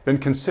wealth, then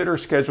consider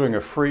scheduling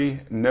a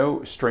free,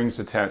 no strings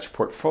attached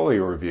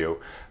portfolio review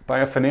by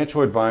a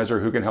financial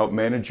advisor who can help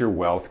manage your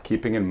wealth,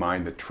 keeping in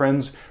mind the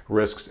trends,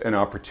 risks, and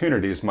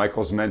opportunities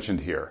Michael's mentioned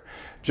here.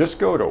 Just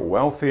go to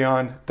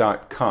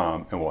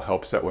wealthion.com and we'll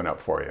help set one up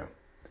for you.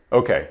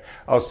 Okay,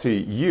 I'll see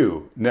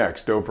you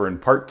next over in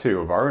part 2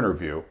 of our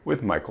interview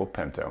with Michael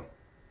Pento.